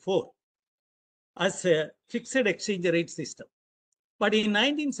 1944 as a fixed exchange rate system. But in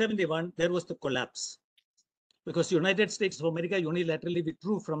 1971, there was the collapse because United States of America unilaterally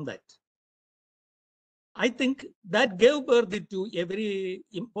withdrew from that. I think that gave birth to a very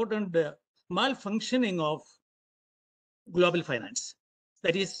important malfunctioning of global finance,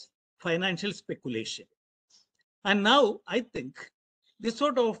 that is financial speculation. And now I think this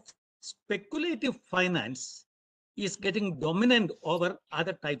sort of speculative finance is getting dominant over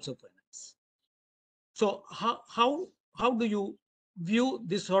other types of finance. So how do you view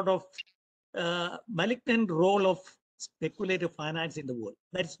this sort of malignant role of speculative finance in the world?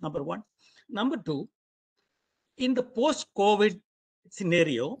 That's number one. Number two, in the post-COVID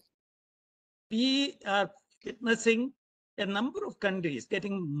scenario, we are witnessing a number of countries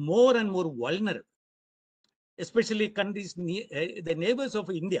getting more and more vulnerable, especially countries, the neighbors of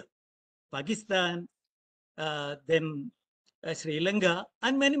India, Pakistan, then Sri Lanka,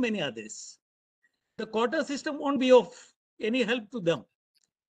 and many, many others. The quota system won't be of any help to them.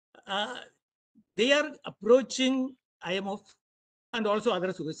 They are approaching IMF and also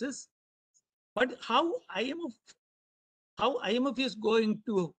other sources, but how IMF is going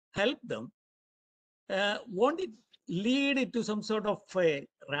to help them, won't it lead to some sort of a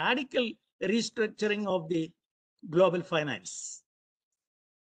radical restructuring of the global finance?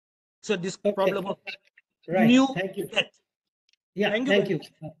 So this problem of new Thank you. debt. Yeah, thank you.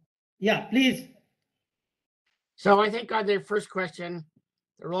 Yeah, please. So I think on the first question,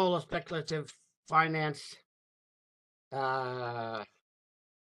 the role of speculative finance,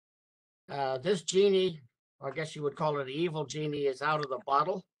 this genie, or I guess you would call it an evil genie, is out of the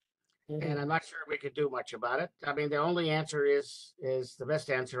bottle. And I'm not sure we could do much about it. I mean, the only answer is the best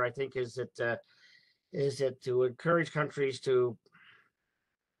answer, I think, is that to encourage countries to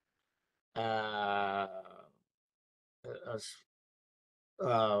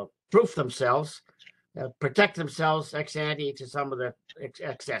proof themselves, protect themselves ex ante to some of the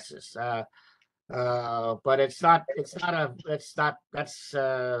excesses. But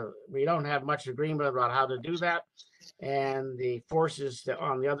we don't have much agreement about how to do that. And the forces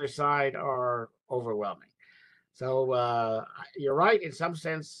on the other side are overwhelming. So you're right, in some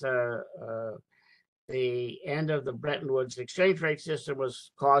sense, the end of the Bretton Woods exchange rate system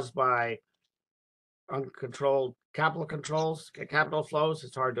was caused by uncontrolled capital flows.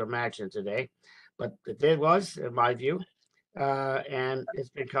 It's hard to imagine today, but it was, in my view, and it's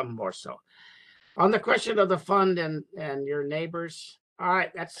become more so. On the question of the fund and your neighbors, all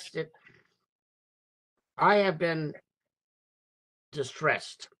right, that's it. I have been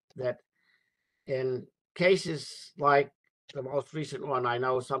distressed that in cases like the most recent one I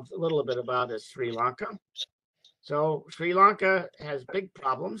know a little bit about is Sri Lanka. So Sri Lanka has big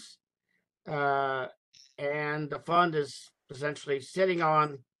problems, and the fund is essentially sitting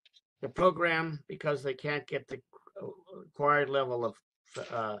on the program because they can't get the required level of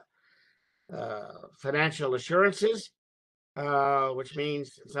financial assurances, which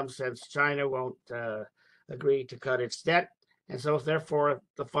means in some sense China won't agree to cut its debt. And so therefore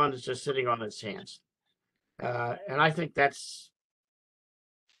the fund is just sitting on its hands. And I think that's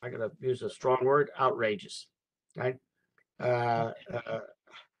I'm going to use a strong word, outrageous. Right? I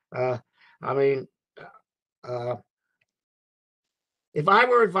mean, if I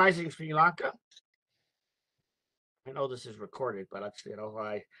were advising Sri Lanka, I know this is recorded, but it's, you know,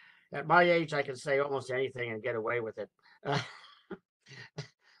 at my age, I can say almost anything and get away with it.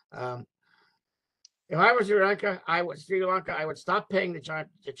 If I was Sri Lanka, I would stop paying the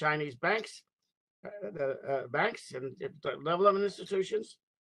Chinese banks, the banks and the level of institutions,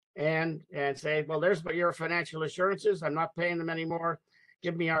 and say, well, there's your financial assurances. I'm not paying them anymore.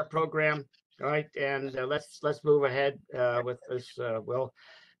 Give me our program, right? And let's move ahead with this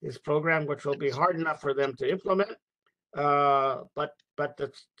this program, which will be hard enough for them to implement. But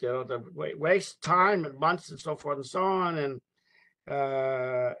the the waste time and months and so forth and so on, and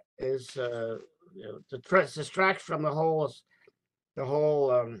distracts from the whole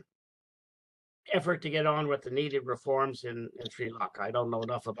effort to get on with the needed reforms in Sri Lanka. I don't know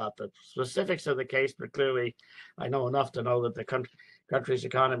enough about the specifics of the case, but clearly I know enough to know that the country's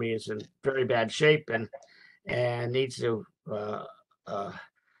economy is in very bad shape and needs to a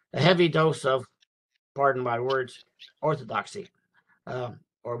heavy dose of, pardon my words, orthodoxy,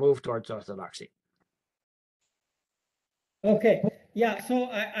 or move towards orthodoxy. Okay. Yeah. So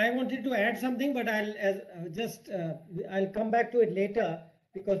I wanted to add something, but I'll come back to it later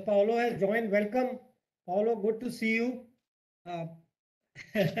because Paulo has joined. Welcome, Paulo. Good to see you.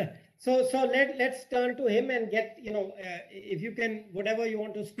 So let's turn to him and get, if you can, whatever you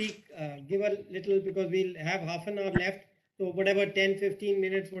want to speak, give a little, because we'll have half an hour left. So whatever, 10, 15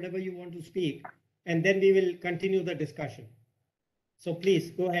 minutes, whatever you want to speak, and then we will continue the discussion. So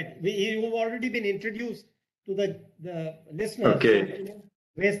please go ahead. You've already been introduced to the listeners. Okay. So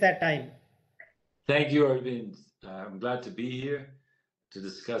waste that time. Thank you, Arvind. I'm glad to be here to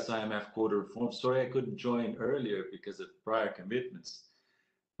discuss IMF quota reform. Sorry I couldn't join earlier because of prior commitments.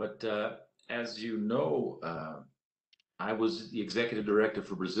 But as you know, I was the executive director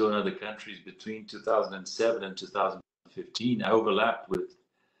for Brazil and other countries between 2007 and 2015. I overlapped with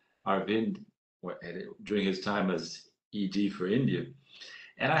Arvind during his time as ED for India.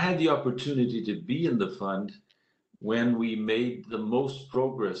 And I had the opportunity to be in the fund when we made the most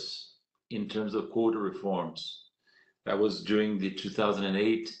progress in terms of quota reforms. That was during the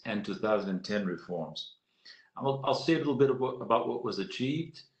 2008 and 2010 reforms. I'll say a little bit about what was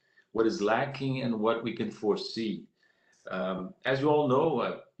achieved, what is lacking, and what we can foresee. As you all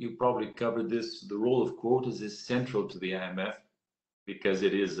know, you probably covered this, the role of quotas is central to the IMF because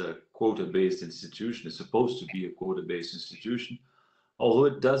it is a quota-based institution. It's supposed to be a quota-based institution, although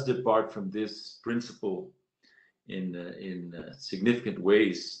it does depart from this principle in significant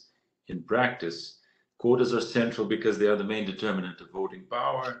ways in practice. Quotas are central because they are the main determinant of voting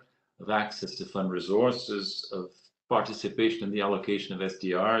power, of access to fund resources, of participation in the allocation of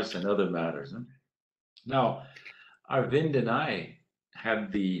SDRs and other matters. Now, Arvind and I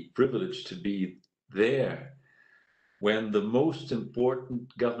had the privilege to be there when the most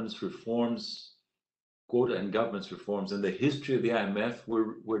important governance reforms, quota and governance reforms in the history of the IMF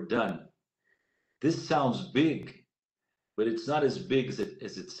were done. This sounds big, but it's not as big as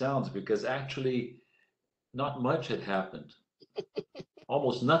it sounds, because actually not much had happened.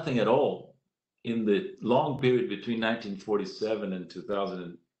 Almost nothing at all in the long period between 1947 and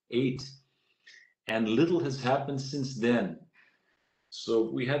 2008. And little has happened since then. So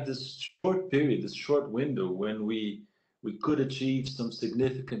we had this short period, this short window when we could achieve some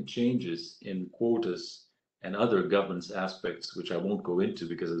significant changes in quotas and other governance aspects, which I won't go into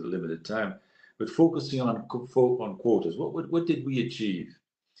because of the limited time. But focusing on quotas, what did we achieve?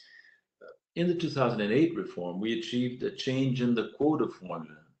 In the 2008 reform, we achieved a change in the quota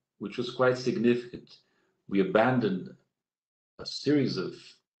formula, which was quite significant. We abandoned a series of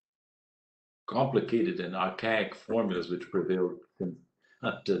complicated and archaic formulas which prevailed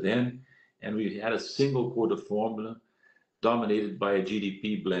up to then, and we had a single quota formula dominated by a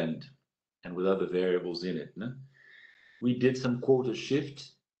GDP blend and with other variables in it. We did some quota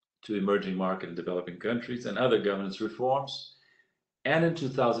shift to emerging market and developing countries and other governance reforms. And in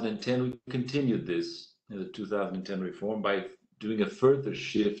 2010, we continued this in the 2010 reform by doing a further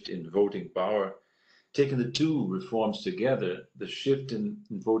shift in voting power. Taking the two reforms together, the shift in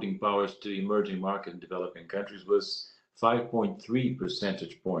voting powers to emerging market and developing countries was 5.3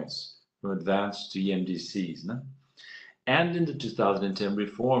 percentage points from advanced to EMDCs. And in the 2010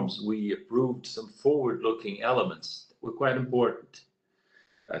 reforms, we approved some forward-looking elements that were quite important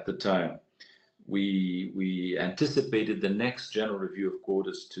at the time. We anticipated the next general review of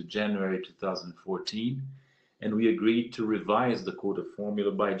quotas to January 2014, and we agreed to revise the quota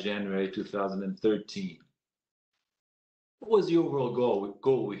formula by January 2013. What was the overall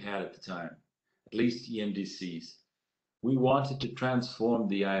goal we had at the time, at least EMDCs? We wanted to transform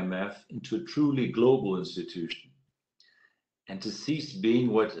the IMF into a truly global institution and to cease being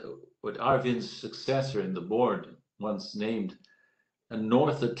what Arvind's successor in the board once named a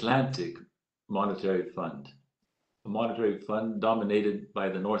North Atlantic monetary fund, a monetary fund dominated by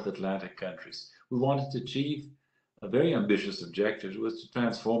the North Atlantic countries. We wanted to achieve a very ambitious objective, was to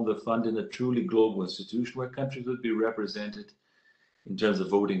transform the fund in a truly global institution where countries would be represented in terms of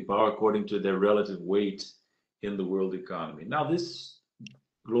voting power according to their relative weight in the world economy. Now, this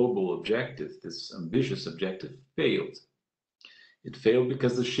global objective, this ambitious objective, failed. It failed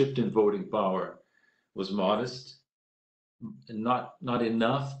because the shift in voting power was modest and not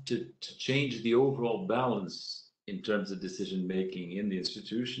enough to change the overall balance in terms of decision making in the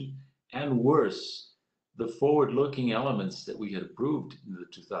institution, and worse, the forward-looking elements that we had approved in the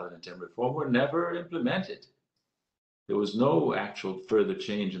 2010 reform were never implemented. There was no actual further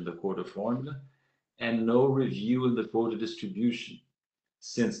change in the quota formula and no review in the quota distribution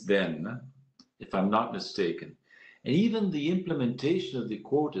since then, if I'm not mistaken. And even the implementation of the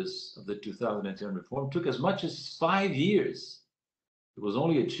quotas of the 2010 reform took as much as 5 years. It was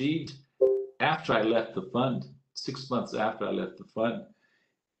only achieved after I left the fund, 6 months after I left the fund,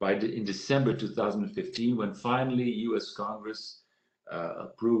 in December 2015, when finally US Congress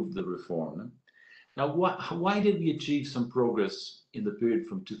approved the reform. Now, why did we achieve some progress in the period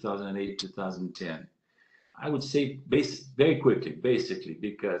from 2008 to 2010? I would say very quickly, basically,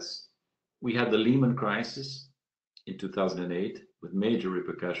 because we had the Lehman crisis in 2008 with major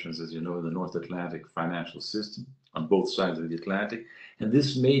repercussions, as you know, in the North Atlantic financial system on both sides of the Atlantic. And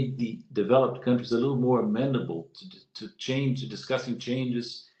this made the developed countries a little more amenable to discussing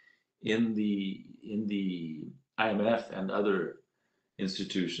changes in the IMF and other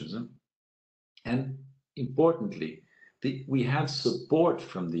institutions. And importantly, we had support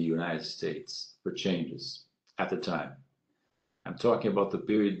from the United States for changes at the time. I'm talking about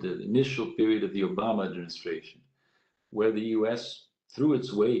the initial period of the Obama administration, where the US threw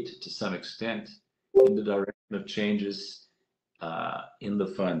its weight to some extent in the direction of changes in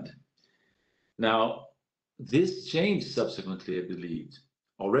the fund. Now, this changed subsequently, I believed.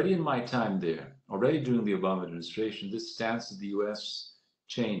 Already in my time there, already during the Obama administration, this stance of the US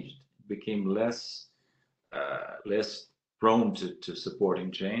changed, became less prone to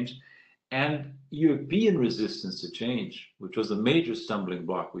supporting change. And European resistance to change, which was a major stumbling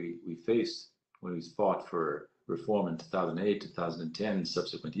block we faced when we fought for reform in 2008, 2010, and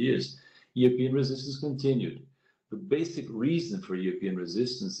subsequent years, European resistance continued. The basic reason for European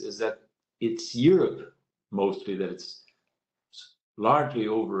resistance is that it's Europe, mostly, that it's largely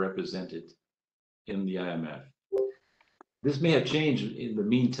overrepresented in the IMF. This may have changed in the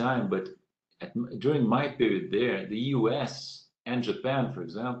meantime, but during my period there, the US and Japan, for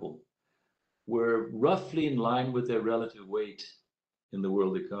example, were roughly in line with their relative weight in the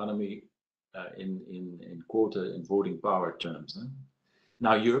world economy in quota and voting power terms.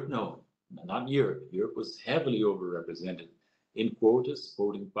 Now Europe, no, not Europe. Europe was heavily overrepresented in quotas,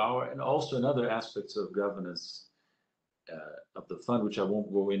 voting power, and also in other aspects of governance of the fund, which I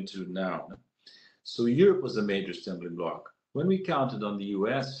won't go into now. So Europe was a major stumbling block. When we counted on the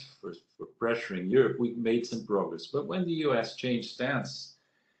US for pressuring Europe, we made some progress. But when the US changed stance,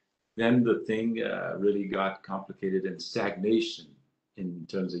 then the thing really got complicated, and stagnation in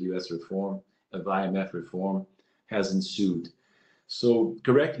terms of US reform, of IMF reform, has ensued. So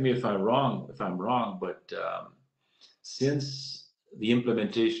correct me if I'm wrong, but since the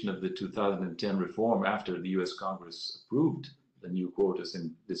implementation of the 2010 reform, after the US Congress approved the new quotas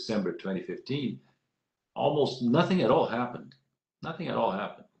in December 2015, almost nothing at all happened. Nothing at all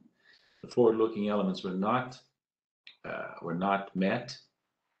happened. The forward-looking elements were not met.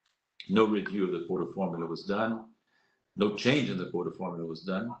 No review of the quota formula was done. No change in the quota formula was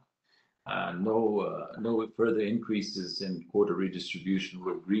done. No further increases in quota redistribution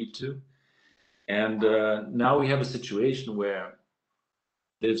were agreed to. And now we have a situation where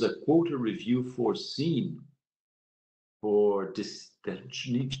there's a quota review foreseen for this that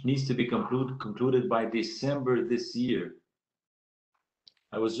needs to be concluded by December this year.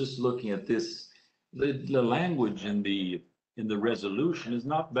 I was just looking at this. The language in the resolution is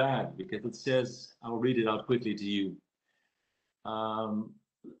not bad, because it says, I'll read it out quickly to you.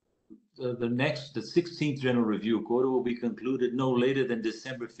 The 16th General Review quota will be concluded no later than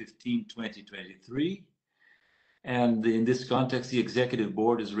December 15, 2023. And in this context, the Executive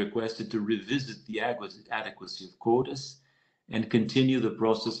Board is requested to revisit the adequacy of quotas and continue the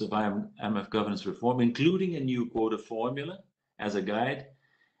process of IMF governance reform, including a new quota formula as a guide,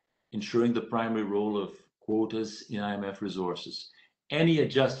 ensuring the primary role of quotas in IMF resources. Any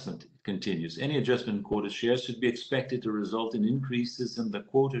adjustment, it continues, any adjustment in quota shares should be expected to result in increases in the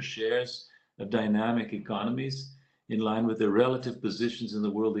quota shares of dynamic economies in line with their relative positions in the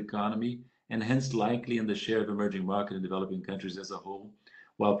world economy, and hence likely in the share of emerging market and developing countries as a whole,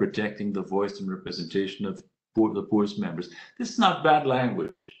 while protecting the voice and representation of the poorest members. This is not bad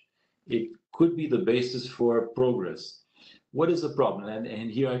language. It could be the basis for progress. What is the problem?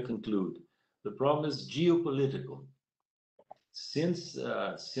 And here I conclude. The problem is geopolitical. Since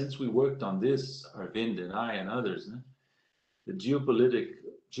we worked on this, Arvind and I and others, the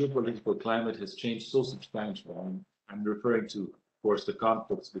geopolitical climate has changed so substantially. I'm referring to, of course, the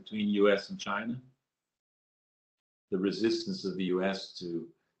conflicts between US and China, the resistance of the US to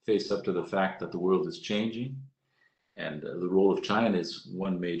face up to the fact that the world is changing, and the role of China is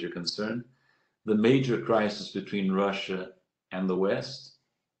one major concern. The major crisis between Russia and the West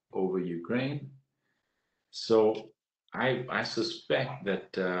over Ukraine. So I suspect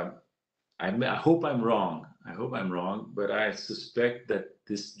that, I hope I'm wrong. I hope I'm wrong, but I suspect that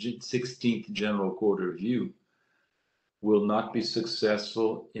this 16th General Quota Review will not be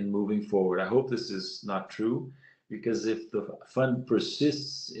successful in moving forward. I hope this is not true, because if the fund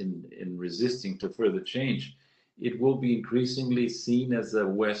persists in resisting to further change, it will be increasingly seen as a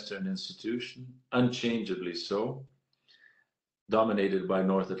Western institution, unchangeably so, dominated by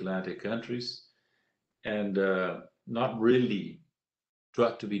North Atlantic countries, and not really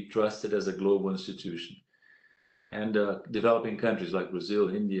to be trusted as a global institution. And developing countries like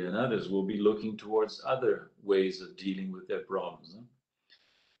Brazil, India, and others will be looking towards other ways of dealing with their problems.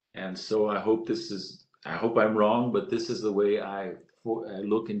 And so I hope I'm wrong, but this is the way I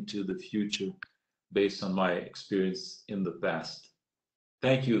look into the future based on my experience in the past.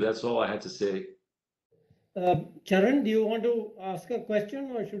 Thank you. That's all I had to say. Charan, do you want to ask a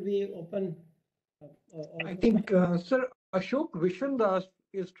question, or should we open? I think, sir, Ashok Vishandas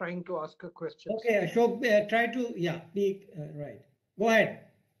is trying to ask a question. Okay, Ashok, try to, be right. Go ahead.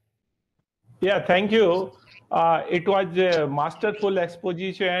 Yeah, thank you. It was a masterful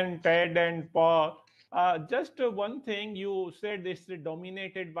exposition, Ted and Paul. Just one thing, you said this is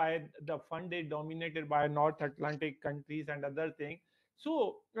dominated by, the fund is dominated by North Atlantic countries and other things.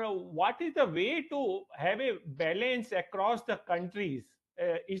 So what is the way to have a balance across the countries?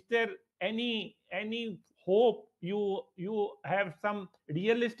 Is there any hope? You have some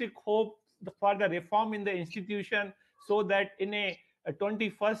realistic hope for the reform in the institution, so that in a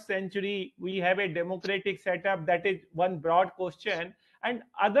 21st century we have a democratic setup? That is one broad question. And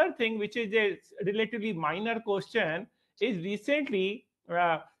other thing, which is a relatively minor question, is recently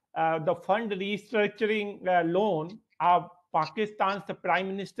the fund restructuring loan of Pakistan's the Prime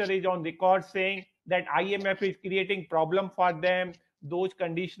Minister is on record saying that IMF is creating problem for them, those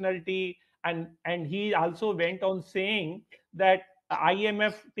conditionality, and he also went on saying that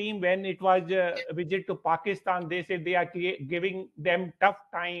IMF team, when it was a visit to Pakistan, they said they are giving them tough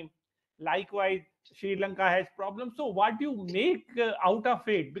time. Likewise, Sri Lanka has problems. So what do you make out of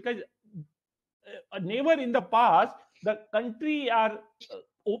it? Because never in the past the country are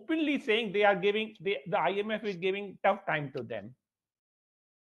openly saying they are giving, the IMF is giving tough time to them.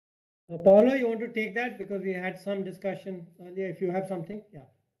 Paulo, you want to take that, because we had some discussion earlier, if you have something? Yeah.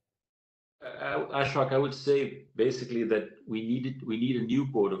 Ashok, I would say basically that we need a new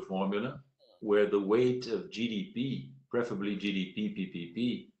quota formula where the weight of GDP, preferably GDP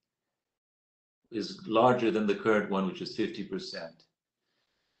PPP, is larger than the current one, which is 50%.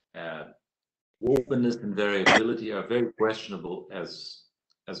 Openness and variability are very questionable as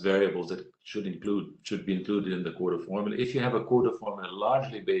variables that should be included in the quota formula. If you have a quota formula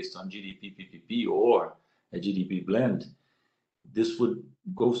largely based on GDP PPP or a GDP blend, this would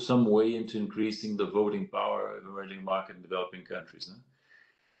go some way into increasing the voting power of emerging market and developing countries.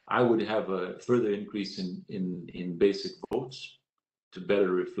 I would have a further increase in basic votes to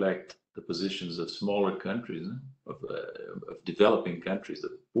better reflect the positions of smaller countries, of developing countries,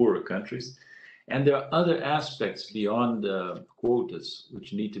 of poorer countries. And there are other aspects beyond quotas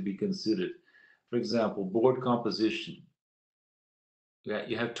which need to be considered. For example, board composition.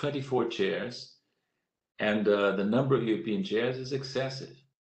 You have 24 chairs, and the number of European chairs is excessive.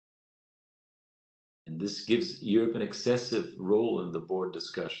 And this gives Europe an excessive role in the board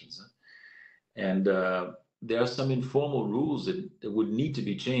discussions. And there are some informal rules that would need to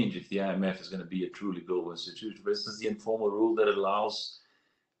be changed if the IMF is going to be a truly global institution. For instance, the informal rule that allows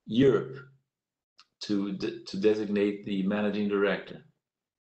Europe to designate the managing director.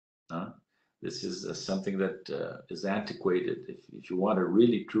 This is something that is antiquated. If you want a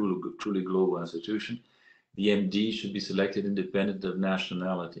really truly global institution, the MD should be selected independent of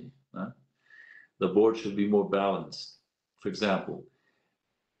nationality. the board should be more balanced. For example,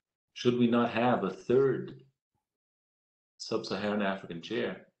 should we not have a third sub-Saharan African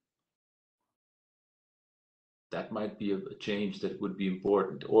chair? That might be a change that would be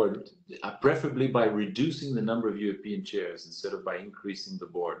important, or preferably by reducing the number of European chairs instead of by increasing the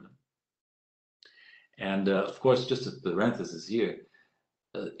board. And of course, just a parenthesis here,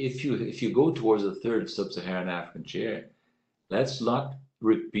 if you go towards a third sub-Saharan African chair, let's not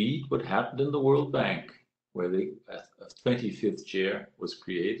repeat what happened in the World Bank, where a 25th chair was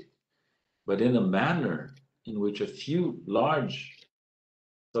created, but in a manner in which a few large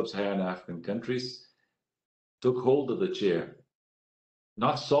sub-Saharan African countries took hold of the chair,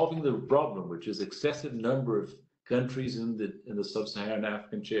 not solving the problem, which is excessive number of countries in the sub-Saharan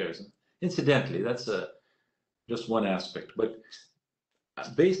African chairs. Incidentally, that's just one aspect, but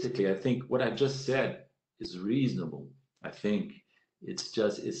basically, I think what I just said is reasonable. I think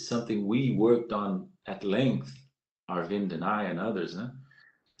it's something we worked on at length, Arvind and I and others.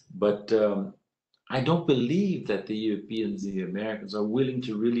 But I don't believe that the Europeans and the Americans are willing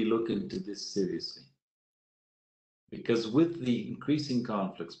to really look into this seriously. Because with the increasing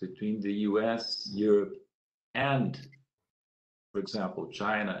conflicts between the US, Europe, and, for example,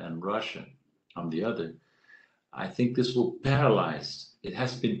 China and Russia on the other, I think this will paralyze. It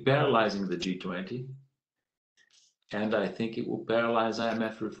has been paralyzing the G20, and I think it will paralyze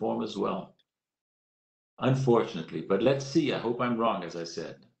IMF reform as well, unfortunately. But let's see. I hope I'm wrong, as I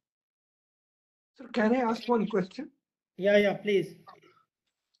said. So can I ask one question? Yeah, please.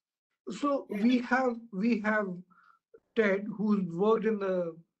 So we have Ted, who's worked in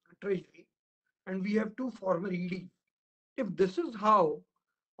the Treasury, and we have two former EDs. If this is how,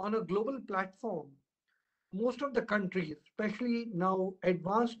 on a global platform, most of the countries, especially now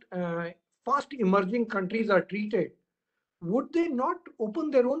advanced, fast emerging countries are treated, would they not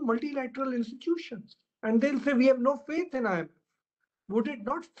open their own multilateral institutions? And they'll say, we have no faith in IMF. Would it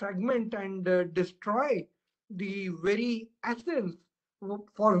not fragment and destroy the very essence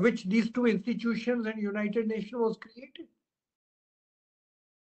for which these two institutions and United Nations was created?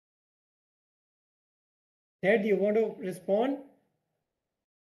 Ted, you want to respond?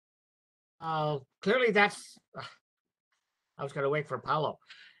 Clearly, that's. I was going to wait for Paulo.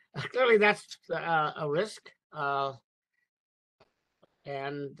 Clearly, that's a risk,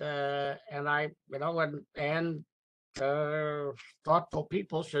 and thoughtful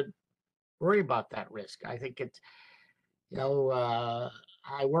people should worry about that risk. I think it's, I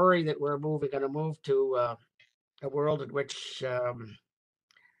worry that we're going to move to a world in which,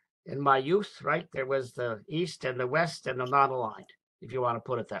 in my youth, right, there was the East and the West and the non-aligned, if you want to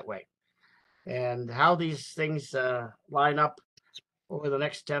put it that way. And how these things line up over the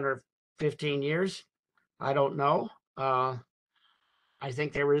next 10 or 15 years, I don't know. I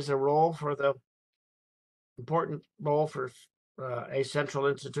think there is a role for important role for a central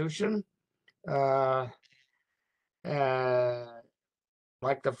institution, like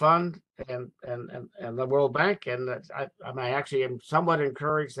the fund and the World Bank. And I actually am somewhat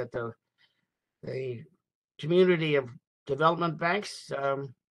encouraged that the community of development banks,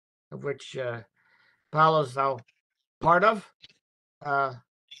 of which Paulo is now part of, right,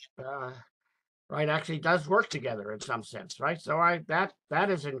 actually does work together in some sense, right? So that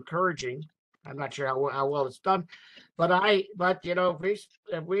is encouraging. I'm not sure how well it's done, but if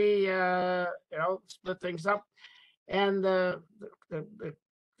we split things up, and the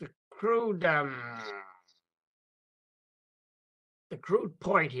crude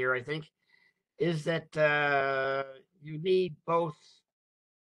point here, I think, is that you need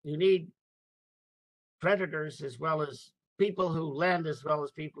creditors as well as people who lend, as well as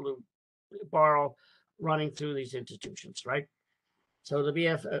people who borrow, running through these institutions, right? So to be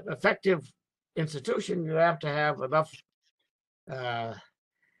an effective institution, you have to have enough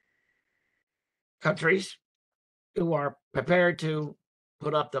countries who are prepared to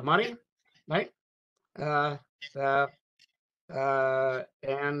put up the money, right? I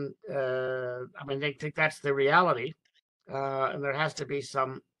they think that's the reality, and there has to be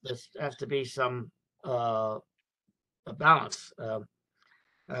some balance.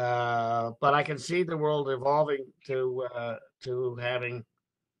 But I can see the world evolving to having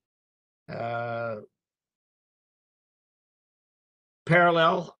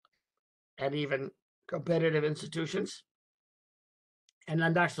parallel and even competitive institutions, and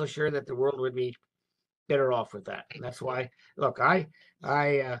I'm not so sure that the world would be better off with that. And that's why, look, I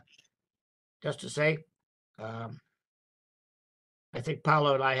just to say, I think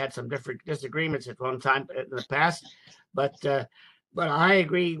Paulo and I had some different disagreements at one time in the past, but I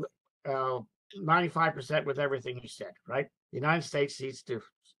agree 95% with everything he said. Right, the United States needs to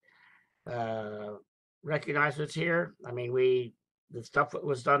recognize what's here. I mean, the stuff that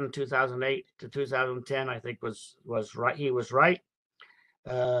was done in 2008 to 2010, I think was right. He was right.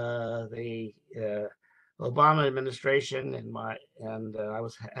 The Obama administration and I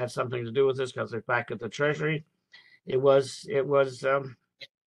had something to do with this because they're back at the Treasury. It was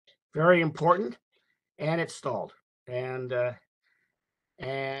very important, and it stalled. And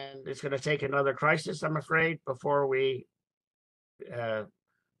it's going to take another crisis, I'm afraid, before we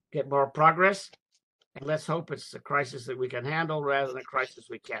get more progress. And let's hope it's a crisis that we can handle rather than a crisis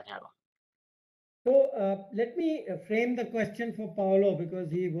we can't handle. So let me frame the question for Paulo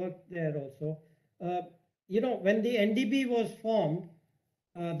because he worked there also. When the NDB was formed,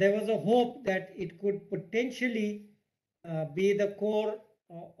 there was a hope that it could potentially be the core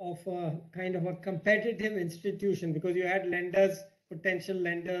of a kind of a competitive institution because you had lenders, potential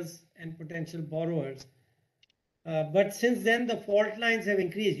lenders, and potential borrowers. But since then, the fault lines have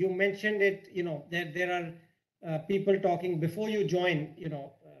increased. You mentioned it, that there are people talking before you joined,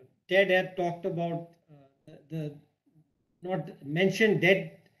 Ted had talked about the not mentioned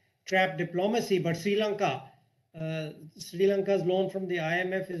debt trap diplomacy, but Sri Lanka. Sri Lanka's loan from the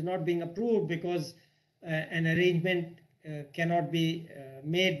IMF is not being approved because an arrangement cannot be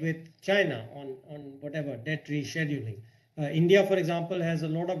made with China on whatever debt rescheduling. India, for example, has a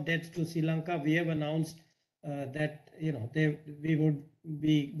lot of debts to Sri Lanka. We have announced that we would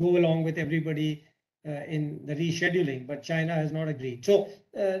go along with everybody in the rescheduling, but China has not agreed. So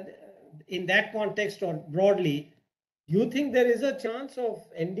in that context or broadly, you think there is a chance of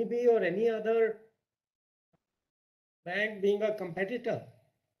NDB or any other bank being a competitor?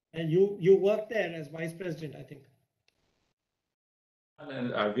 And you work there as vice president, I think.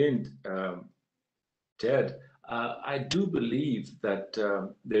 And Arvind, Ted, I do believe that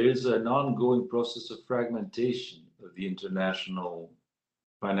there is an ongoing process of fragmentation of the international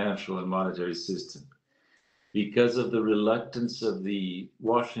financial and monetary system because of the reluctance of the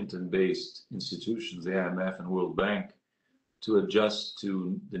Washington-based institutions, the IMF and World Bank, to adjust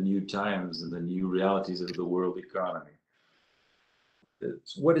to the new times and the new realities of the world economy.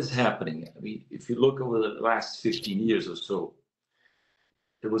 What is happening? I mean, if you look over the last 15 years or so,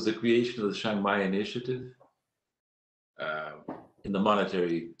 there was the creation of the Shanghai Initiative in the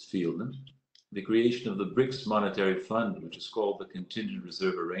monetary field, the creation of the BRICS Monetary Fund, which is called the Contingent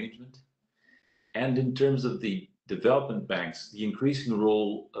Reserve Arrangement, and in terms of the development banks, the increasing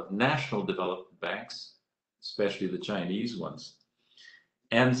role of national development banks, especially the Chinese ones,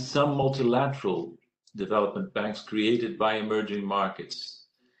 and some multilateral development banks created by emerging markets.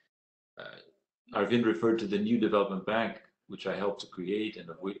 Arvind referred to the new development bank, which I helped to create and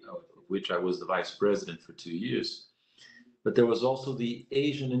of which I was the vice president for 2 years. But there was also the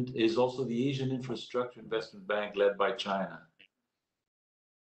Asian Infrastructure Investment Bank led by China.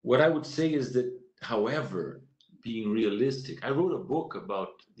 What I would say is that, however, being realistic, I wrote a book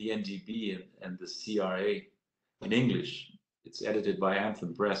about the NDB and the CRA in English. It's edited by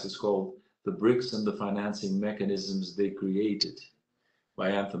Anthem Press. It's called The BRICS and the Financing Mechanisms They Created by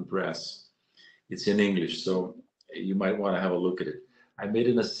Anthem Press. It's in English, so you might want to have a look at it. I made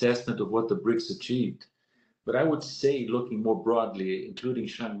an assessment of what the BRICS achieved. But I would say, looking more broadly, including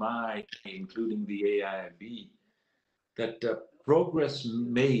Shanghai, including the AIIB, that progress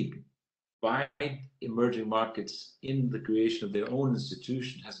made by emerging markets in the creation of their own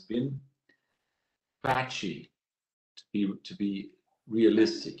institution has been patchy, to be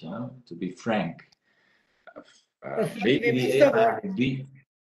realistic, to be frank. Maybe the AIIB.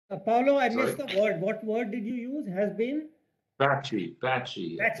 Paulo, I missed the word. What word did you use? Has been? Patchy.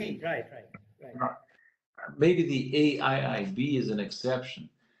 Patchy, right. Maybe the AIIB is an exception,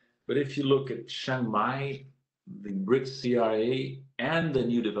 but if you look at Shanghai, the BRICS CRA, and the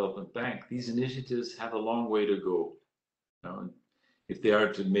New Development Bank, these initiatives have a long way to go. If they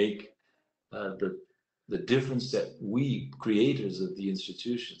are to make the difference that we, creators of the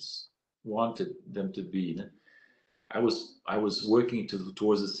institutions, wanted them to be. I was working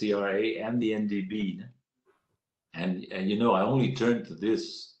towards the CRA and the NDB, and I only turned to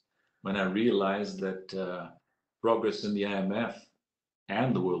this when I realized that progress in the IMF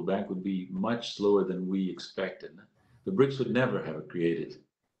and the World Bank would be much slower than we expected. The BRICS would never have created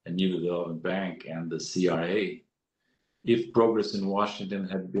a new development bank and the CRA if progress in Washington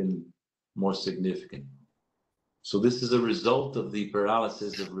had been more significant. So this is a result of the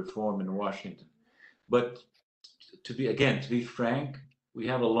paralysis of reform in Washington. But to be frank, we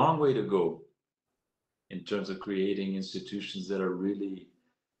have a long way to go in terms of creating institutions that are really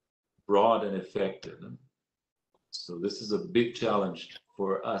broad and effective. So this is a big challenge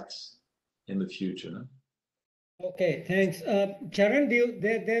for us in the future. Okay, thanks. Charan,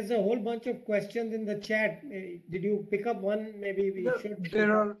 there's a whole bunch of questions in the chat. Did you pick up one? Maybe we should.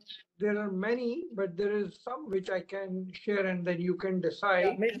 There are many, but there is some which I can share and then you can Yeah,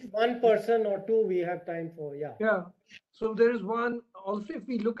 decide. maybe one person or two we have time for. Yeah. Yeah. So there is one also. If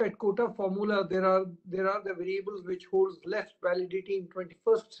we look at quota formula, there are the variables which holds less validity in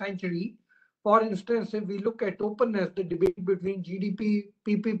 21st century. For instance, if we look at openness, the debate between GDP,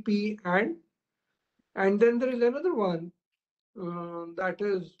 PPP, and then there is another one that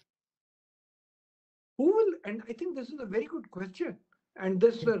is who will. And I think this is a very good question. And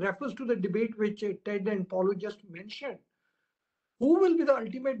this refers to the debate which Ted and Paulo just mentioned. Who will be the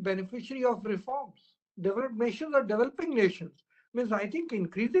ultimate beneficiary of reforms? Developed nations or developing nations? Means I think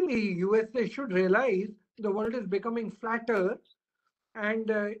increasingly USA should realize the world is becoming flatter and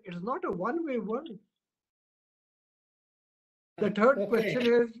it's not a one-way world. The third question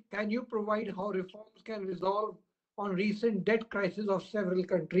is, can you provide how reforms can resolve on recent debt crisis of several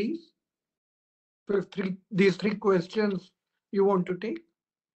countries? So if these three questions you want to take.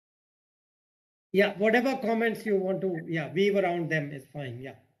 Yeah, whatever comments you want to, weave around them is fine.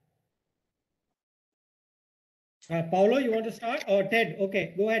 Yeah. Paulo, you want to start or Ted?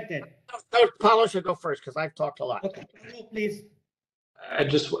 Okay, go ahead, Ted. No, Paulo should go first because I've talked a lot. Okay, Paulo, please. I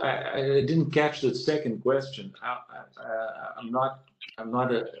didn't catch the second question. I'm not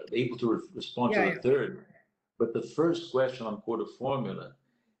able to respond to the third, but the first question on quota formula,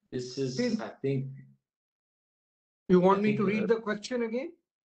 this is, I think. You want me to read the question again?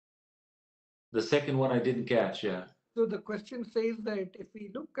 The second one I didn't catch, yeah. So the question says that if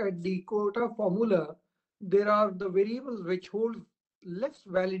we look at the quota formula, there are the variables which hold less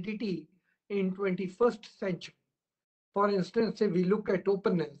validity in 21st century. For instance, if we look at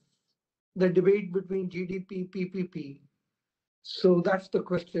openness, the debate between GDP, PPP. So that's the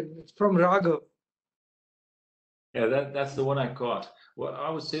question. It's from Raghav. Yeah, that's the one I caught. Well, I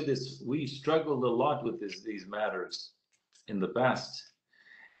would say this, we struggled a lot with these matters in the past.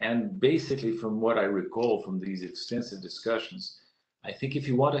 And basically, from what I recall from these extensive discussions, I think if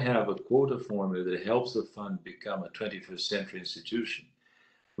you want to have a quota formula that helps the fund become a 21st century institution,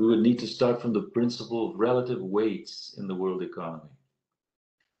 we would need to start from the principle of relative weights in the world economy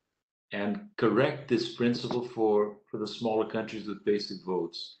and correct this principle for the smaller countries with basic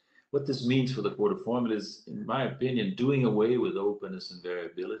votes. What this means for the quota formula is, in my opinion, doing away with openness and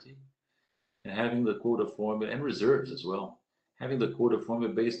variability and having the quota formula and reserves as well, having the quota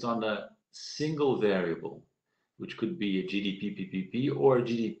formula based on a single variable, which could be a GDP PPP or a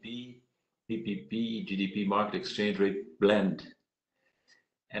GDP PPP, GDP market exchange rate blend,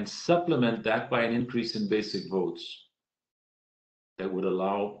 and supplement that by an increase in basic votes that would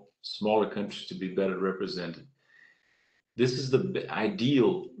allow smaller countries to be better represented. This is the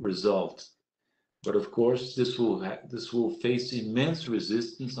ideal result. But of course, this will face immense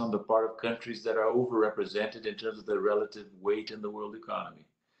resistance on the part of countries that are overrepresented in terms of their relative weight in the world economy.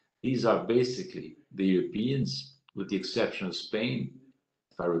 These are basically the Europeans, with the exception of Spain,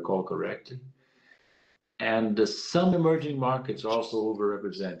 if I recall correctly. And some emerging markets are also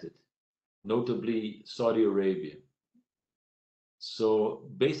overrepresented, notably Saudi Arabia. So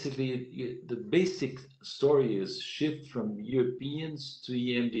basically, the basic story is shift from Europeans to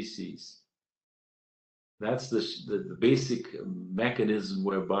EMDCs. That's the basic mechanism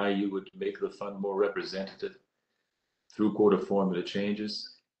whereby you would make the fund more representative through quota formula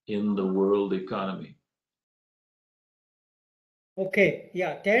changes in the world economy. Okay,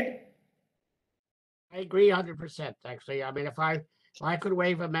 yeah, Ted? I agree 100%, actually. I mean, if I could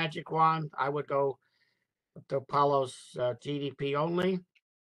wave a magic wand, I would go to Paulo's GDP only,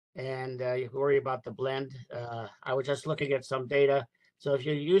 and you worry about the blend. I was just looking at some data. So if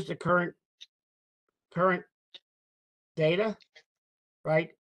you use the current data, right?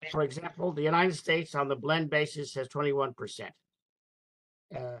 For example, the United States on the blend basis has 21%,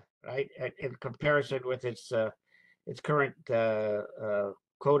 right? In comparison with its current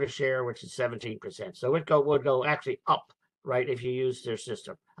quota share, which is 17%. So it would go actually up, right? If you use their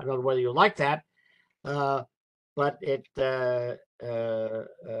system. I don't know whether you like that, but it and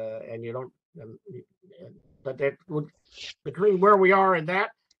you don't. But that would, between where we are and that,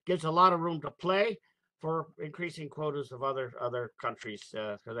 gives a lot of room to play for increasing quotas of other countries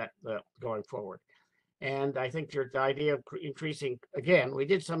for that going forward. And I think the idea of increasing, again, we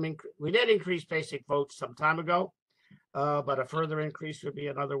did increase basic votes some time ago, but a further increase would be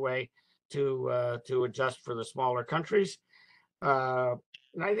another way to adjust for the smaller countries. And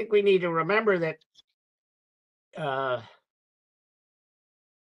I think we need to remember that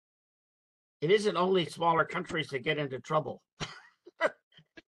it isn't only smaller countries that get into trouble.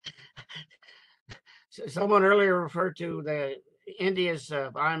 Someone earlier referred to the India's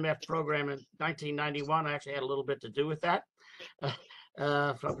IMF program in 1991. I actually had a little bit to do with that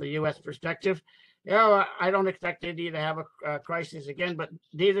from the U.S. perspective. I don't expect India to have a crisis again, but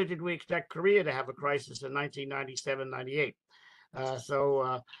neither did we expect Korea to have a crisis in 1997, 98.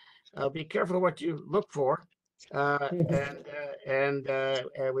 So be careful what you look for. And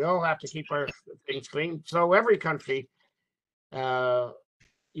we all have to keep our things clean. So every country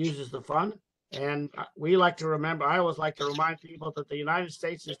uses the fund. And we like to remember, I always like to remind people that the United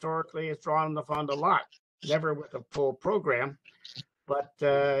States historically has drawn the fund a lot, never with a full program, but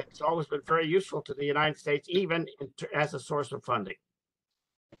it's always been very useful to the United States, even as a source of funding.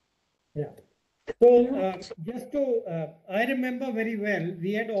 Yeah. So just to, I remember very well,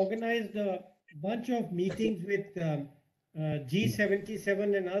 we had organized a bunch of meetings with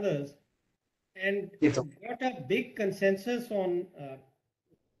G77 and others, and got a big consensus on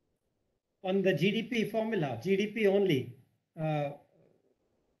the GDP formula, GDP only.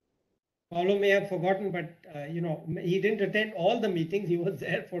 Paulo may have forgotten, but he didn't attend all the meetings. He was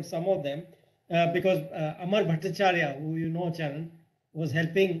there for some of them because Amar Bhattacharya, who you know, Charan, was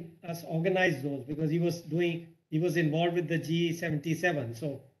helping us organize those because he was involved with the G77.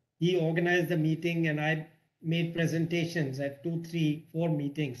 So he organized the meeting, and I made presentations at 2, 3, 4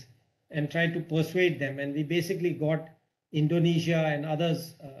 meetings and tried to persuade them. And we basically got Indonesia and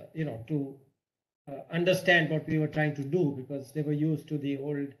others, to understand what we were trying to do because they were used to the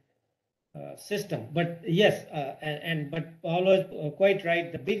old system. But yes, but Paulo is quite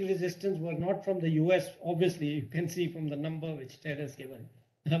right. The big resistance was not from the US, obviously, you can see from the number which Ted has given,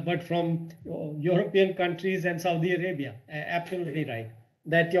 but from European countries and Saudi Arabia. Absolutely right.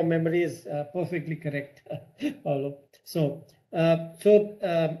 That your memory is perfectly correct, Paulo. So,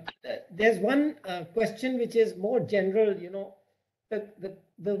 there's one question which is more general.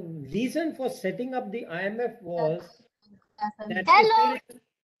 The reason for setting up the IMF was that hello.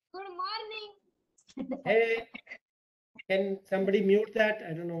 Good morning. Hey, can somebody mute that?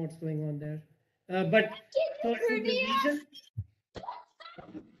 I don't know what's going on there. But so the reason.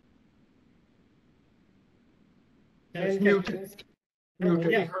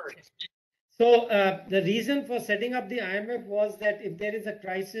 Muted. Yeah. So the reason for setting up the IMF was that if there is a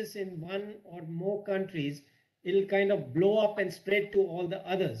crisis in one or more countries, it'll kind of blow up and spread to all the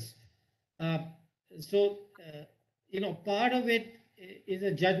others. Part of it is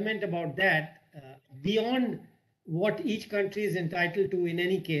a judgment about that beyond what each country is entitled to in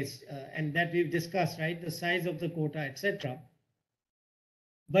any case, and that we've discussed, right? The size of the quota, etc.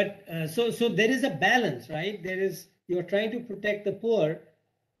 But so there is a balance, right? You're trying to protect the poor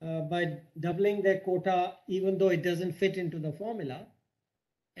by doubling their quota, even though it doesn't fit into the formula,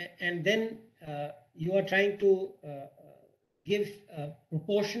 and then you are trying to give a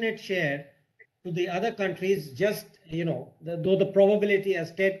proportionate share to the other countries, just, though the probability,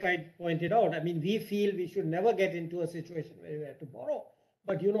 as Ted pointed out, I mean, we feel we should never get into a situation where we have to borrow.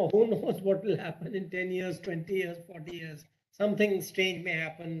 But, who knows what will happen in 10 years, 20 years, 40 years. Something strange may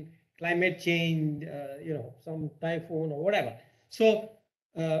happen, climate change, some typhoon or whatever. So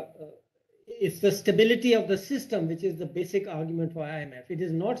it's the stability of the system, which is the basic argument for IMF. It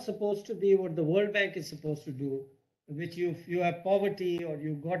is not supposed to be what the World Bank is supposed to do, which if you have poverty or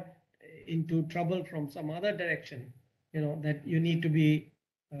you got into trouble from some other direction, that you need to be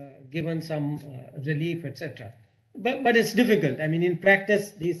given some relief, etc. But it's difficult. I mean, in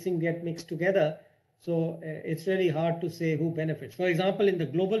practice, these things get mixed together. So it's really hard to say who benefits. For example, in the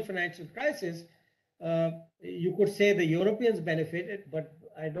global financial crisis, you could say the Europeans benefited, but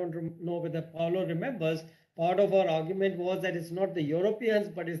I don't know whether Paulo remembers. Part of our argument was that it's not the Europeans,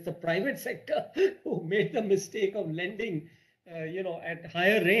 but it's the private sector who made the mistake of lending at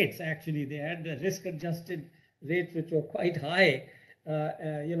higher rates. Actually, they had the risk-adjusted rates which were quite high.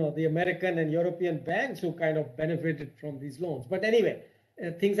 The American and European banks who kind of benefited from these loans. But anyway,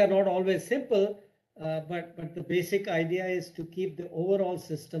 things are not always simple. But the basic idea is to keep the overall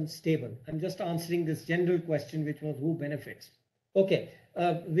system stable. I'm just answering this general question, which was who benefits. Okay,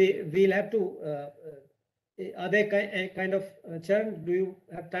 we'll have to. Are there kind of Charan, do you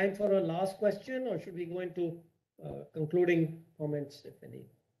have time for a last question, or should we go into concluding comments, if any?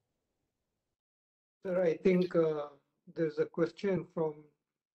 Sir, I think there's a question from,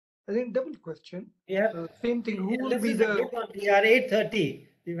 I think double question. Yeah. Same thing. Who will This be is the? A good one. We are 8:30.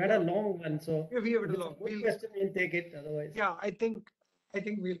 We've had a long one, so Yeah, we have a long. Good question. We'll take it. Otherwise. Yeah, I think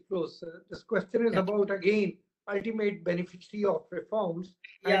we'll close. This question is about, again, ultimate beneficiary of reforms,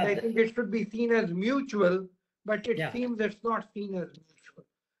 and I think it should be seen as mutual, but it seems it's not seen as mutual.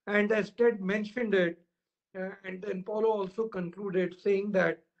 And as Ted mentioned it, and then Paulo also concluded saying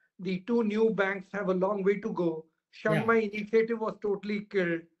that The two new banks have a long way to go. Chiang Mai initiative was totally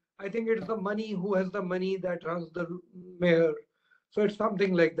killed. I think it's the money who has the money that runs the mayor. So it's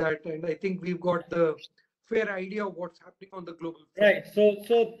something like that. And I think we've got the fair idea of what's happening on the global front. Right.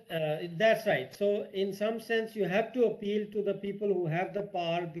 So that's right. So in some sense, you have to appeal to the people who have the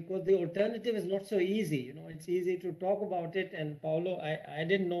power, because the alternative is not so easy. You know, it's easy to talk about it. And Paulo, I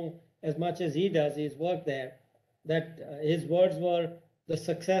didn't know as much as he does. He's worked there. That his words were, the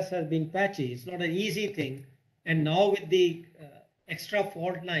success has been patchy. It's not an easy thing. And now with the extra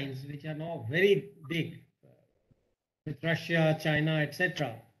fault lines, which are now very big, with Russia, China,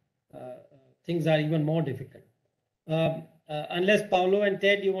 etc., things are even more difficult. Unless Paulo and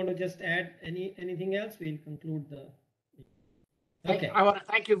Ted, you want to just add anything else, we'll conclude the. Okay. I want to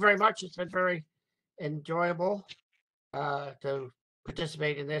thank you very much. It's been very enjoyable to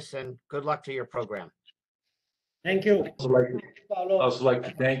participate in this, and good luck to your program. Thank you. Also like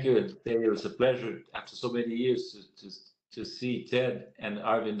to thank you and say it was a pleasure after so many years to see Ted and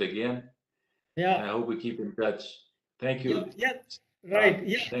Arvind again. Yeah. And I hope we keep in touch. Thank you. Yeah. Right.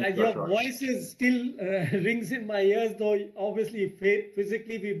 Yeah. Thanks, Your Dr. voice is still rings in my ears, though obviously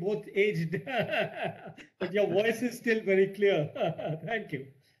physically we both aged, but your voice is still very clear. Thank you.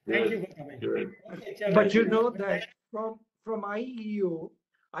 Thank you for coming. Good. Okay, But you know that from IEO,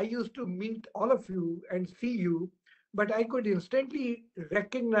 I used to meet all of you and see you, but I could instantly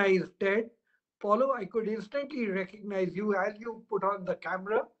recognize Ted. Paulo, I could instantly recognize you as you put on the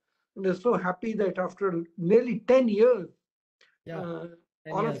camera. And I'm so happy that after nearly 10 years,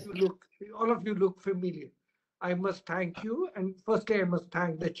 all of you look familiar. I must thank you. And firstly, I must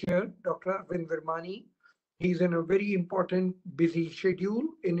thank the chair, Dr. Arvind Virmani. He's in a very important, busy schedule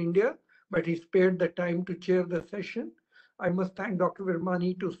in India, but he spared the time to chair the session. I must thank Dr.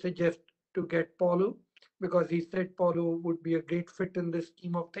 Virmani to suggest to get Paulo, because he said Paulo would be a great fit in this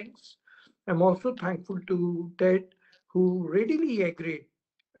scheme of things. I'm also thankful to Ted, who readily agreed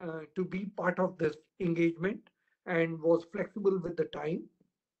to be part of this engagement and was flexible with the time.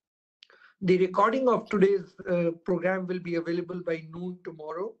 The recording of today's program will be available by noon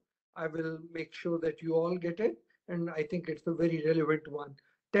tomorrow. I will make sure that you all get it, and I think it's a very relevant one.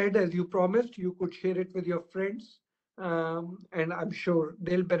 Ted, as you promised, you could share it with your friends, and I'm sure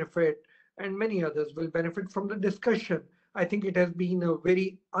they'll benefit, and many others will benefit from the discussion. I think it has been a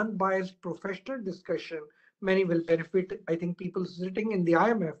very unbiased professional discussion. Many will benefit. I think people sitting in the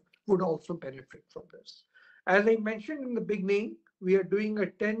IMF would also benefit from this. As I mentioned in the beginning, we are doing a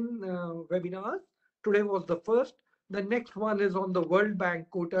 10 webinars. Today was the first. The next one is on the World Bank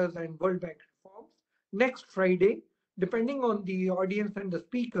quotas and World Bank reforms. Next Friday, depending on the audience and the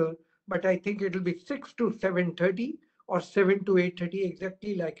speaker, but I think it'll be 6 to 7:30 or 7 to 8:30,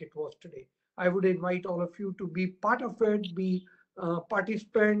 exactly like it was today. I would invite all of you to be part of it, be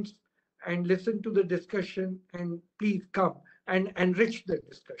participants, and listen to the discussion, and please come and enrich the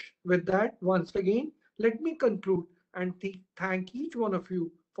discussion. With that, once again, let me conclude and thank each one of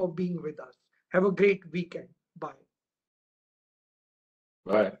you for being with us. Have a great weekend. Bye.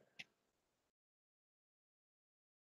 Bye.